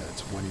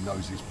quiet when he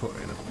knows he's put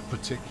in a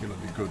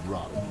particularly good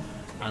run,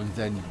 and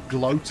then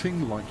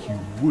gloating like you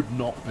would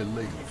not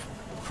believe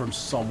from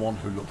someone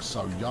who looks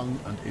so young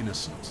and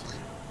innocent.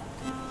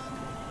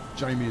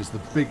 Jamie is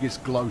the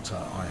biggest gloater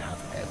I have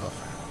ever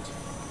found.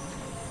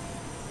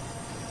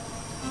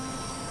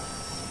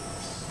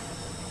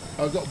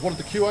 What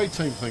did the QA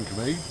team think of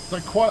me?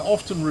 They quite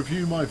often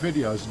review my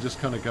videos and just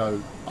kind of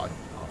go, I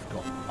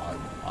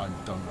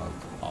don't know,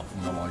 I've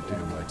no idea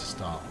where to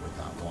start with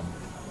that one,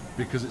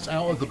 because it's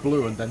out of the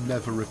blue and they're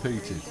never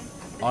repeated.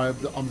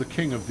 I'm the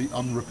king of the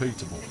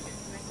unrepeatable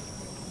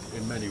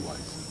in many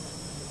ways.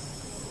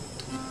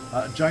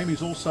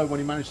 Jamie's also when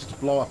he manages to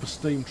blow up a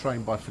steam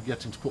train by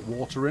forgetting to put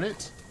water in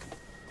it.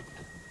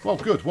 Well,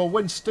 good. Well,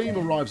 when steam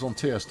arrives on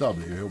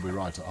TSW, he'll be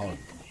right at home.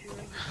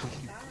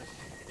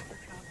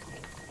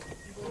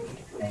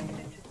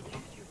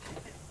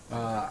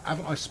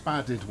 Haven't I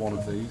spadded one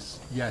of these?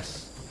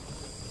 Yes.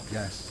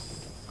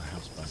 Yes, I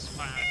have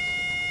spadded.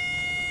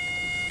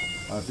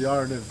 The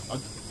irony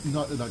of...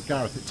 no,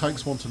 Gareth, it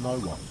takes one to know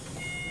one.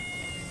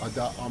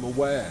 I'm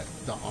aware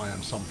that I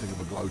am something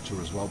of a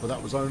gloater as well, but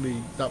that was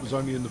only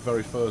in the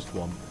very first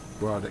one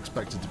where I'd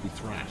expected to be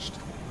thrashed.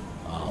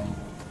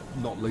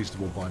 Not least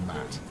of all by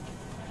Matt.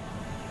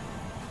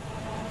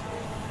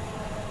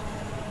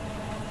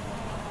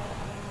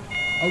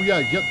 Oh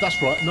yeah,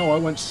 that's right. No, I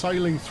went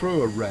sailing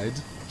through a red,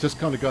 just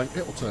kind of going,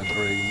 it'll turn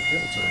green,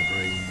 it'll turn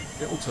green,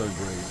 it'll turn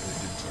green, and it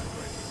didn't turn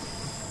green.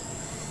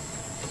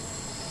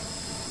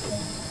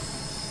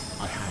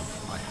 I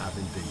have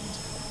indeed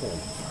fallen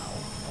foul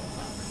of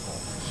that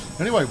before.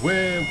 Anyway,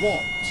 we're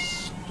what?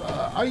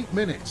 8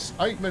 minutes.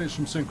 8 minutes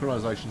from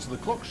synchronisation, so the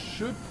clock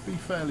should be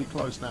fairly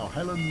close now.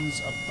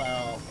 Helen's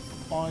about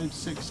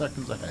 5-6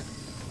 seconds ahead,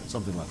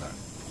 something like that.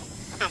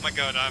 Oh my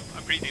god, I'm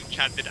reading in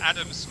chat. Did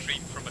Adam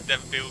stream from a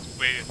dev build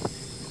with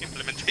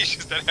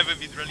implementations that haven't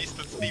been released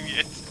on Steam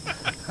yet?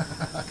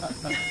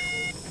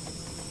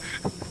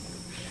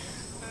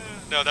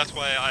 No, that's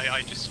why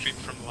I just stream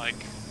from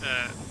like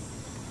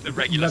the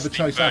regular never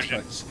Steam chase version.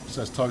 aspects,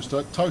 says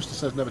Toaster. Toaster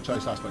says never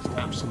chase aspects.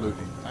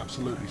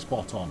 Absolutely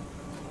spot on.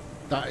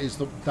 That is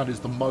the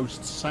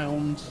most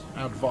sound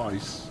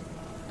advice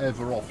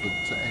ever offered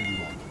to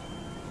anyone.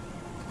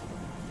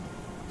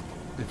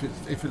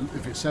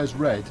 If it says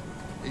red,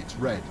 it's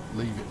red.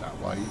 Leave it that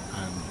way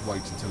and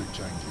wait until it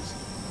changes.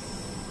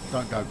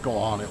 Don't go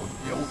on.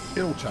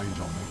 It'll change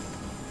on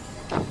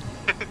me.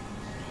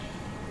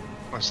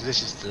 Well, so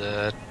this is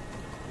the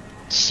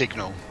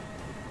signal,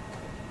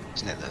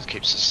 isn't it? That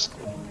keeps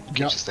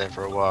us there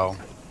for a while.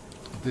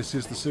 This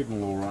is the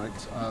signal, all right.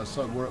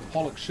 So we're at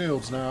Pollock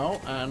Shields now,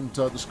 and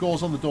the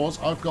scores on the doors.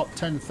 I've got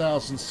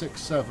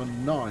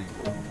 10,679.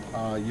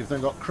 You've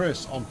then got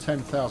Chris on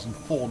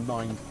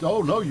 10,490.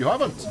 Oh no, you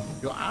haven't.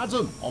 You're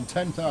Adam on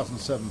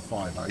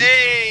 10,758.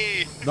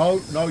 Hey! No,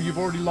 you've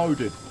already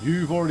loaded.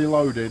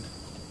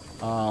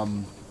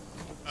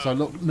 So So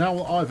look,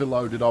 now I've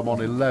loaded, I'm on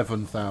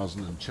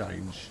 11,000 and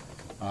change.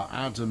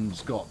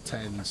 Adam's got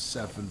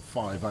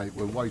 10,758.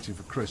 We're waiting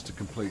for Chris to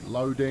complete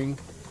loading,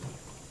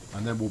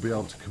 and then we'll be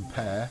able to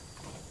compare.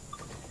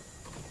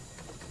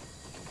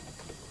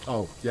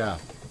 Oh yeah,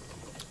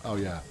 oh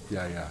yeah,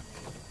 yeah.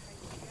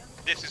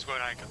 This is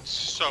when I got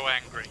so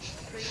angry.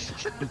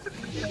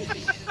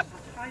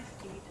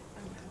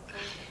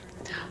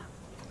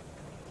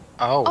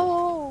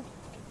 Oh.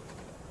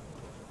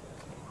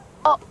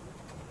 Oh.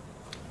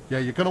 Yeah,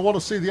 you're going to want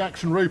to see the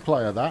action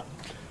replay of that.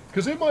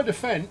 Because in my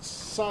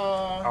defence...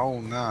 oh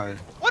no.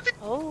 What did...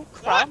 Oh,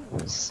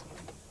 crumbs.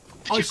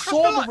 Did I you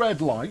saw cross the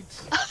red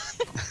light.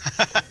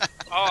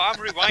 Oh, I'm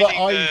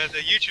rewinding the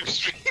YouTube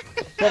stream.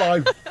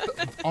 But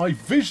I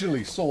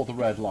visually saw the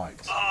red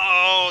light.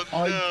 Oh,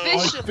 no.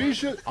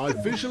 I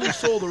visually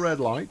saw the red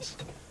light,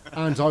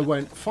 and I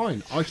went,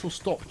 fine, I shall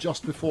stop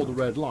just before the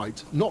red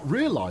light, not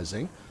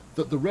realising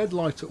that the red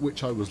light at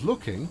which I was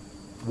looking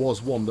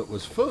was one that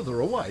was further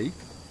away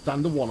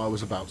than the one I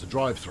was about to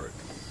drive through.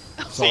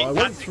 So See, I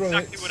went through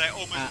exactly it. what I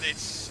almost did.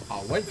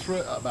 I went through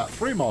it at about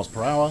 3 miles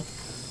per hour,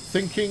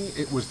 thinking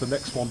it was the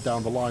next one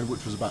down the line,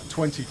 which was about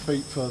 20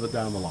 feet further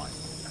down the line.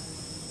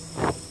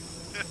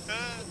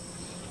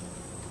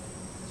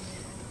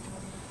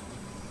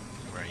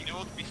 Well, you know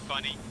what would be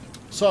funny?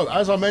 So,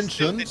 as I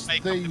mentioned,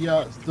 Still didn't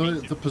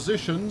make the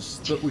positions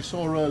that we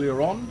saw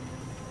earlier on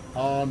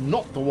are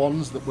not the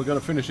ones that we're going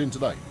to finish in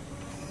today.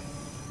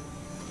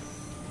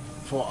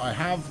 For I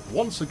have,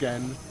 once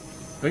again,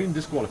 been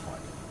disqualified.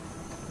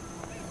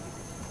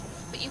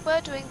 But you were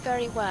doing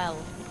very well,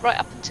 right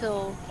up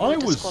until you were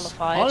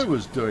disqualified. I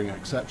was doing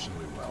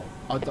exceptionally well.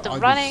 The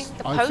running,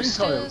 the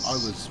posters. I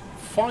was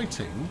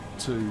fighting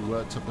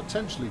to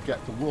potentially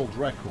get the world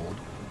record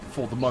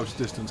for the most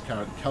distance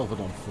covered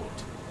on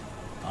foot.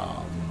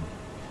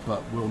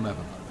 But we'll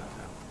never know that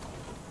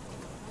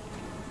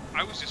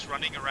now. I was just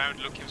running around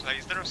looking, like,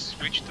 is there a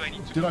switch? Do I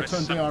need to Did I press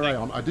turn something? DRA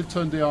on? I did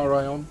turn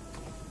DRA on.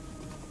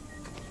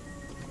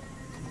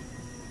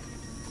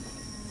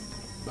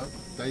 But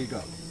there you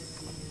go.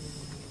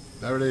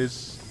 There it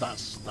is.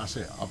 That's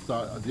it.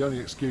 The only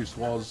excuse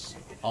was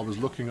I was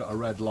looking at a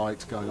red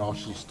light going, I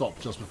shall stop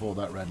just before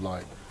that red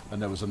light. And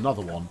there was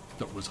another one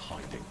that was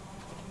hiding.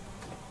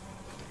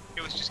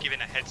 It was just giving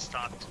a head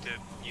start to the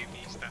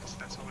newbies.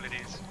 That's all it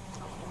is.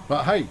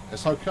 But hey,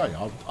 it's okay.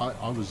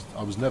 I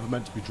was never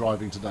meant to be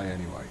driving today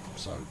anyway,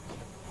 so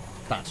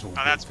that's all.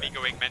 Now that's me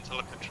going mental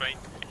at the train.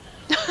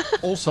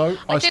 Also,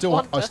 I still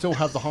wonder.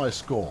 have the highest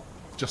score.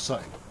 Just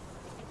saying.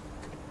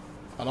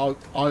 And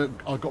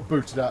I got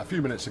booted out a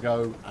few minutes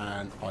ago,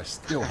 and I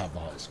still have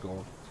the highest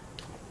score.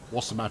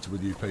 What's the matter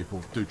with you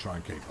people? Do try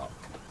and keep up.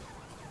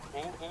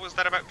 What was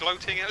that about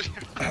gloating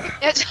earlier?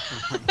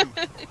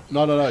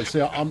 No.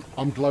 See,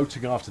 I'm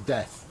gloating after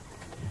death.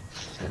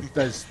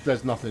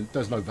 There's nothing.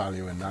 There's no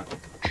value in that.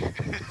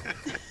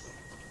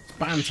 It's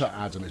banter,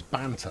 Adam. It's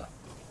banter.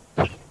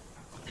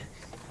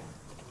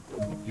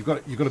 You've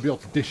got to be able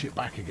to dish it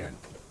back again.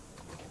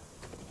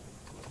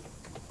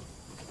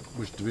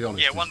 Which, to be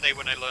honest, Yeah, one day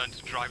when I learn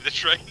to drive the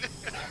train.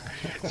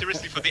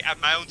 Seriously, for the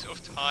amount of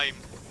time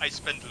I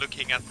spend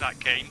looking at that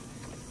game,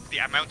 the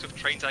amount of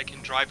trains I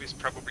can drive is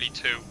probably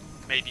 2,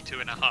 maybe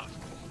 2.5.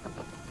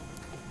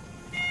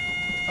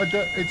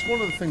 It's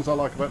one of the things I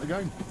like about the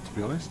game, to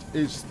be honest,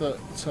 is that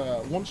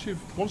once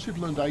you've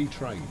learned a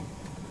train,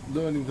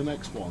 learning the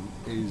next one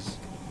is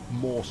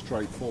more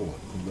straightforward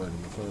than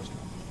learning the first one.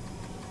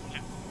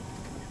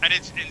 And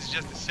it's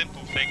just the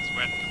simple things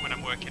when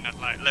I'm working at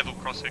like level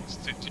crossings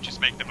to just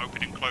make them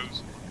open and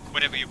close.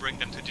 Whenever you bring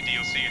them to the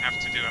DLC, you have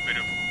to do a bit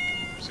of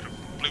sort of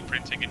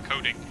blueprinting and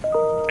coding,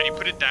 and you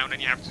put it down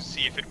and you have to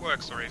see if it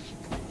works or if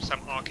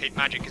some arcade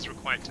magic is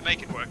required to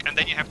make it work. And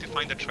then you have to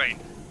find a train,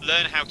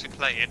 learn how to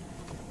play it,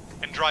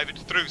 and drive it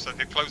through so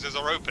that it closes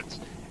or opens.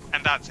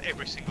 And that's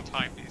every single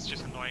time. It's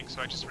just annoying.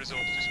 So I just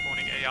resort to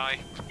spawning AI.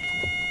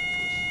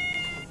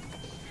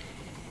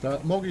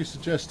 Moggy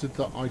suggested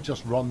that I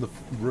just run the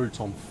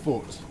route on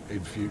foot in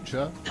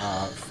future.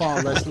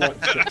 Far less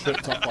likely to get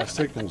tripped up by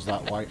signals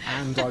that way,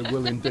 and I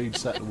will indeed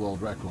set the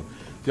world record.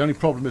 The only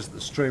problem is that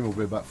the stream will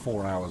be about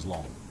 4 hours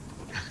long.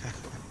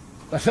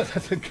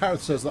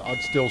 Gareth says that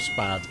I'd still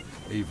spad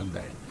even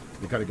then.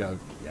 You've got to go,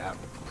 yeah,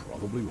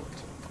 probably would.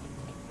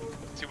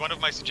 See, one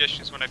of my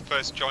suggestions when I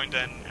first joined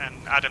and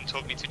Adam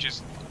told me to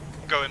just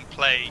go and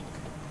play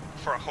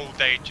for a whole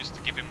day just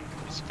to give him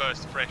his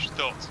first fresh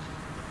thoughts.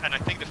 And I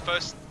think the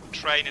first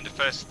train and the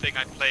first thing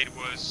I played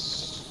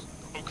was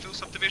Oakville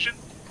Subdivision,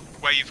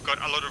 where you've got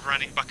a lot of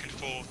running back and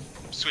forth,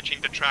 switching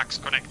the tracks,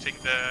 connecting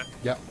the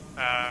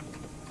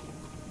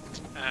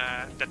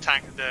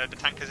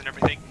tankers and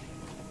everything.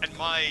 And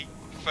my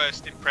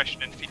first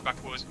impression and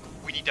feedback was,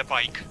 we need a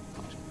bike.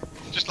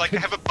 Just like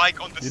have a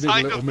bike on the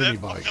side of the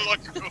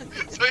logical,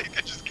 so you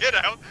can just get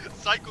out,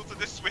 cycle to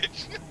the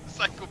switch,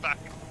 cycle back.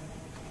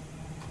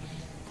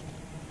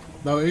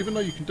 No, even though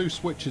you can do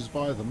switches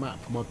via the map,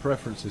 my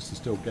preference is to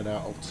still get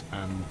out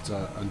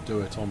and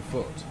do it on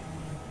foot.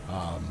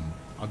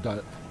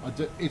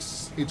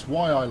 It's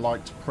why I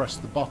like to press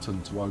the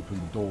button to open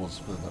the doors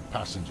for the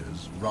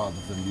passengers rather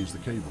than use the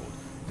keyboard.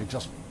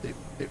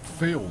 It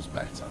feels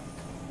better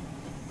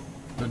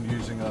than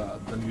using a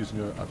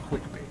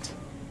quick bit,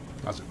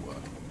 as it were.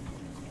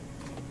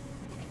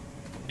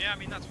 Yeah, I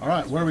mean that's. All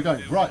right, where are we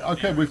going? Right,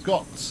 okay, we've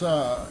got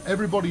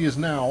everybody is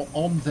now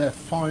on their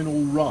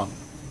final run.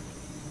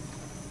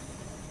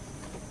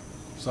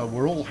 So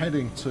we're all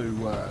heading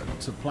to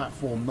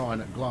platform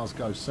 9 at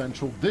Glasgow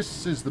Central.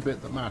 This is the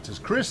bit that matters.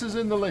 Chris is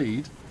in the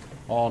lead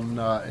on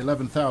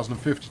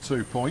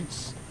 11,052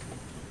 points.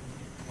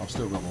 I've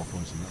still got more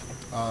points than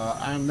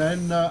that. And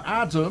then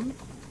Adam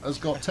has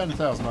got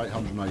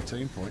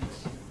 10,818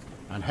 points.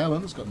 And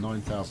Helen has got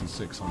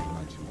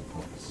 9,681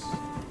 points.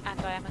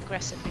 And I am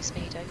aggressively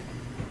speeding.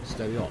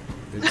 Steady on.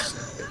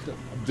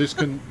 This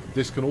can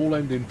all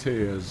end in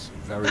tears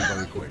very,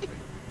 very quickly.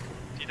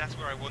 See, that's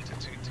where I wanted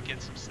to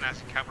get some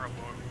snazzy camera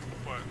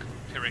work,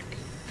 Pyrrhic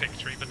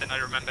victory, but then I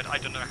remembered I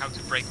don't know how to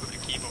brake with the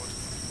keyboard.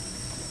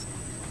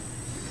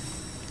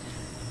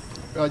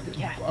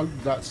 Yeah.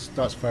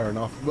 That's fair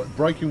enough. But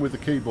braking with the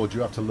keyboard, you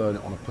have to learn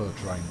it on a per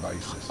train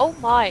basis. Oh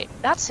my,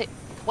 that's it.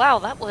 Wow,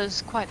 that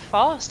was quite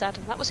fast,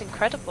 Adam. That was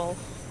incredible.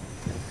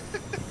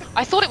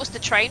 I thought it was the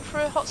train for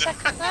a hot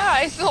second there.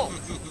 I thought.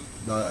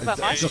 No, But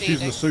my just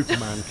using the speeding.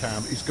 Superman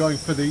cam. He's going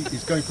for the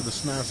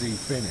snazzy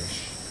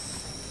finish.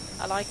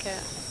 I like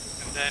it.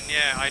 And then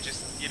yeah, I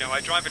just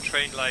I drive a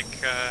train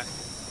like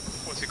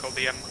what's it called,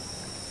 the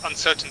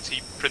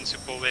uncertainty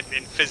principle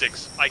in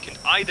physics. I can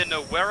either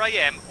know where I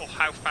am or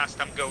how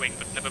fast I'm going,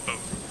 but never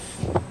both.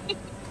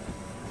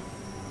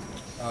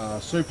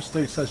 Super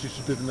Steve says you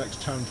should do the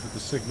next challenge with the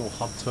signal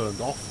HUD turned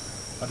off.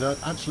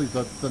 Actually,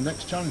 the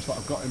next challenge that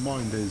I've got in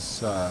mind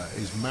is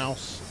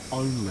mouse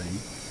only,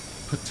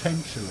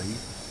 potentially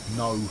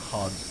no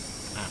HUD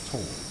at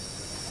all.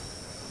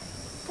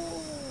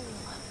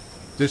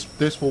 This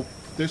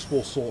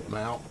will sort them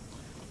out,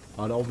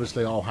 and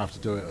obviously I'll have to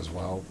do it as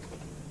well.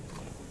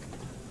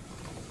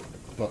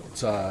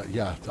 But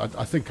yeah,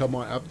 I think I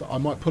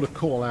might put a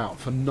call out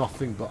for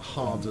nothing but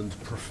hardened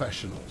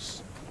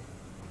professionals.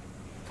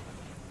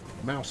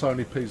 Mouse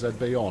only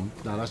PZB on.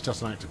 No, that's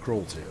just an act of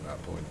cruelty at that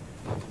point.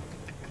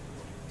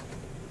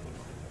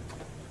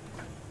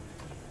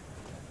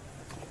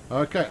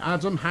 Okay,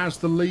 Adam has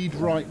the lead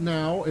right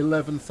now,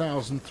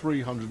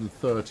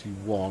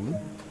 11,331.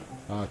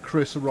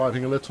 Chris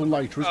arriving a little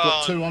later. He's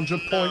got 200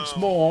 points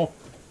more.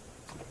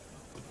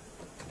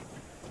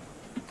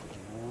 It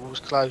was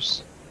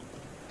close.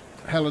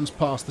 Helen's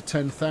passed the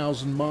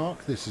 10,000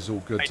 mark. This is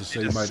all good to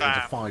see. Made it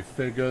into 5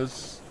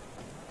 figures.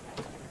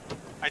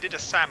 I did a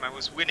Sam. I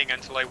was winning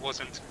until I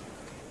wasn't.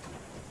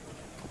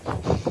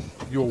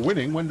 You're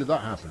winning? When did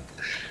that happen?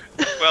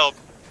 Well,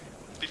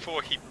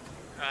 before he.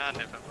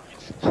 Never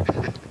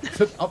mind.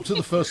 Up to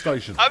the first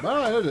station.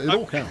 It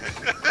all counts.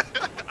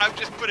 I'm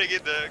just putting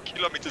in the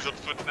kilometers on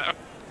foot now.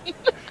 There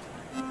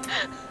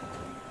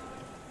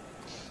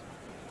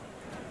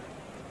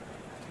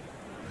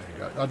you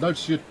go. I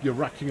notice you're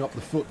racking up the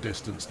foot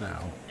distance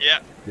now. Yeah.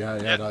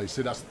 Yeah. No, you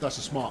see, that's a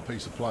smart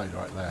piece of play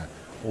right there.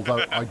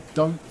 Although I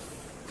don't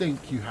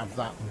think you have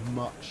that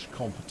much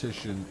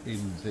competition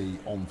in the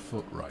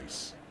on-foot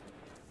race.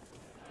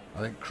 I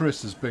think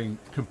Chris has been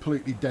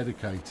completely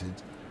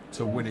dedicated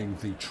to winning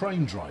the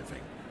train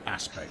driving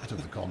aspect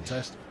of the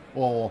contest,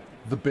 or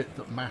the bit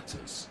that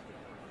matters.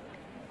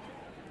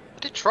 I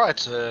did try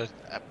to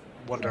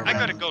wander around I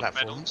got a gold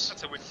medal. platforms.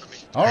 That's a win for me.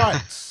 All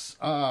right,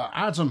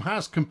 Adam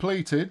has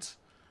completed,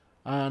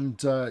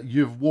 and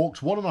you've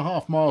walked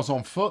 1.5 miles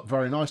on foot.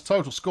 Very nice.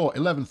 Total score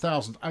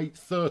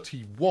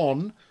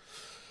 11,831.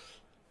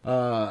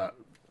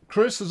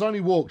 Chris has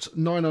only walked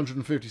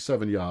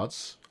 957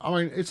 yards. I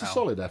mean, it's a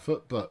solid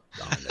effort, but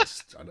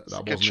that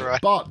wasn't try.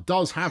 it. But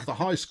does have the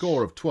high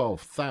score of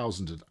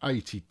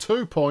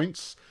 12,082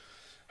 points.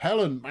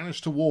 Helen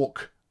managed to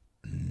walk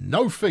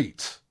no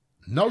feet,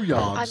 no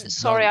yards. I'm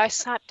sorry, I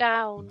sat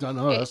down. No,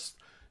 no, that's,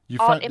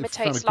 Art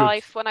imitates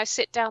life. When I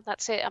sit down,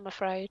 that's it, I'm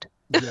afraid.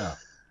 Yeah.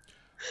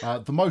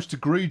 The most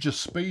egregious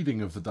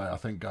speeding of the day, I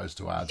think, goes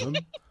to Adam.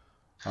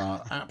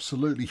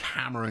 Absolutely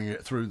hammering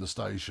it through the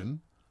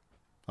station.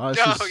 Yeah,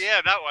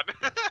 that one.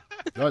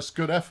 That's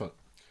good effort.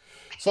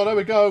 So there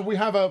we go. We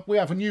have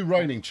a new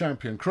reigning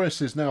champion.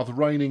 Chris is now the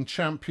reigning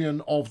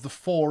champion of the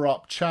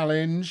 4-Up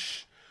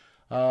Challenge,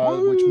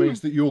 which means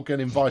that you'll get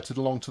invited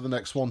along to the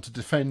next one to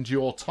defend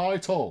your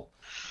title.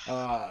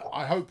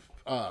 I hope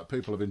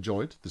people have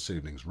enjoyed this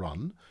evening's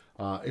run.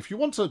 If you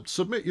want to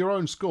submit your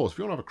own scores, if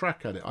you want to have a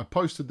crack at it, I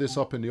posted this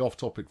up in the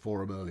off-topic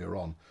forum earlier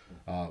on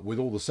with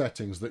all the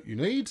settings that you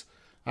need,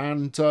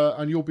 and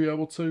you'll be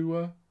able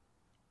to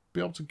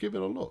give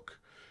it a look.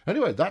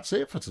 Anyway, that's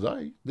it for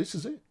today. This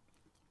is it.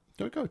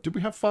 There we go. Did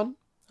we have fun,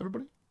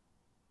 everybody?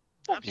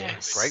 Yeah,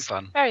 great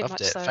fun. Very Loved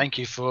much it. so. Thank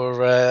you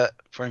for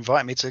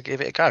inviting me to give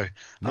it a go.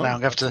 No, now I'm going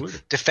to have absolutely.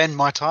 to defend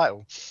my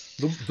title.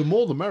 The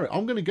more the merrier.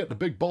 I'm going to get the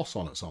big boss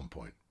on at some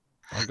point.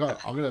 I'm going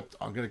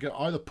to get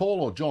either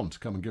Paul or John to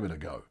come and give it a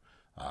go,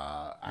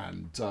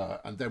 and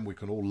then we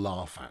can all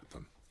laugh at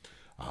them.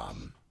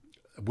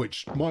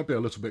 which might be a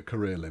little bit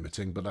career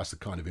limiting, but that's the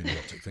kind of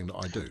idiotic thing that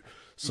I do.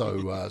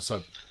 So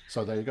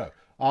so there you go.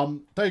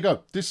 There you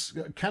go.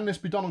 Can this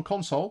be done on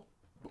console?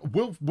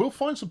 We'll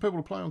find some people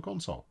to play on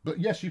console. But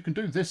yes, you can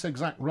do this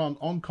exact run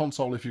on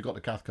console if you've got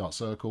the Cathcart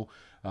Circle.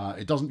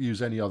 It doesn't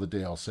use any other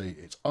DLC.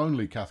 It's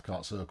only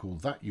Cathcart Circle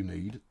that you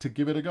need to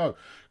give it a go.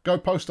 Go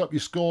post up your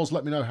scores.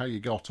 Let me know how you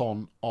got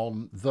on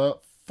the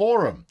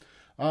forum.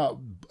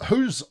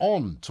 Who's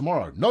on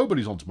tomorrow?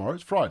 Nobody's on tomorrow.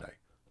 It's Friday.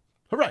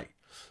 Hooray!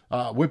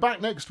 We're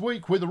back next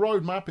week with a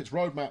roadmap. It's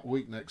roadmap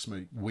week next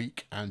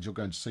week, and you're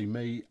going to see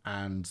me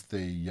and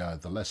the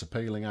less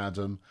appealing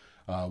Adam.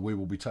 We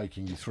will be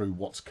taking you through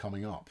what's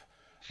coming up.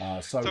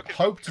 So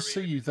hope to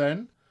see you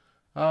then.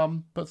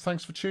 But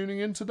thanks for tuning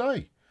in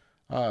today.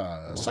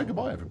 Say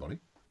goodbye, everybody.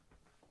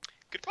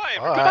 Goodbye,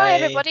 everybody. Goodbye,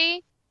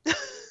 everybody.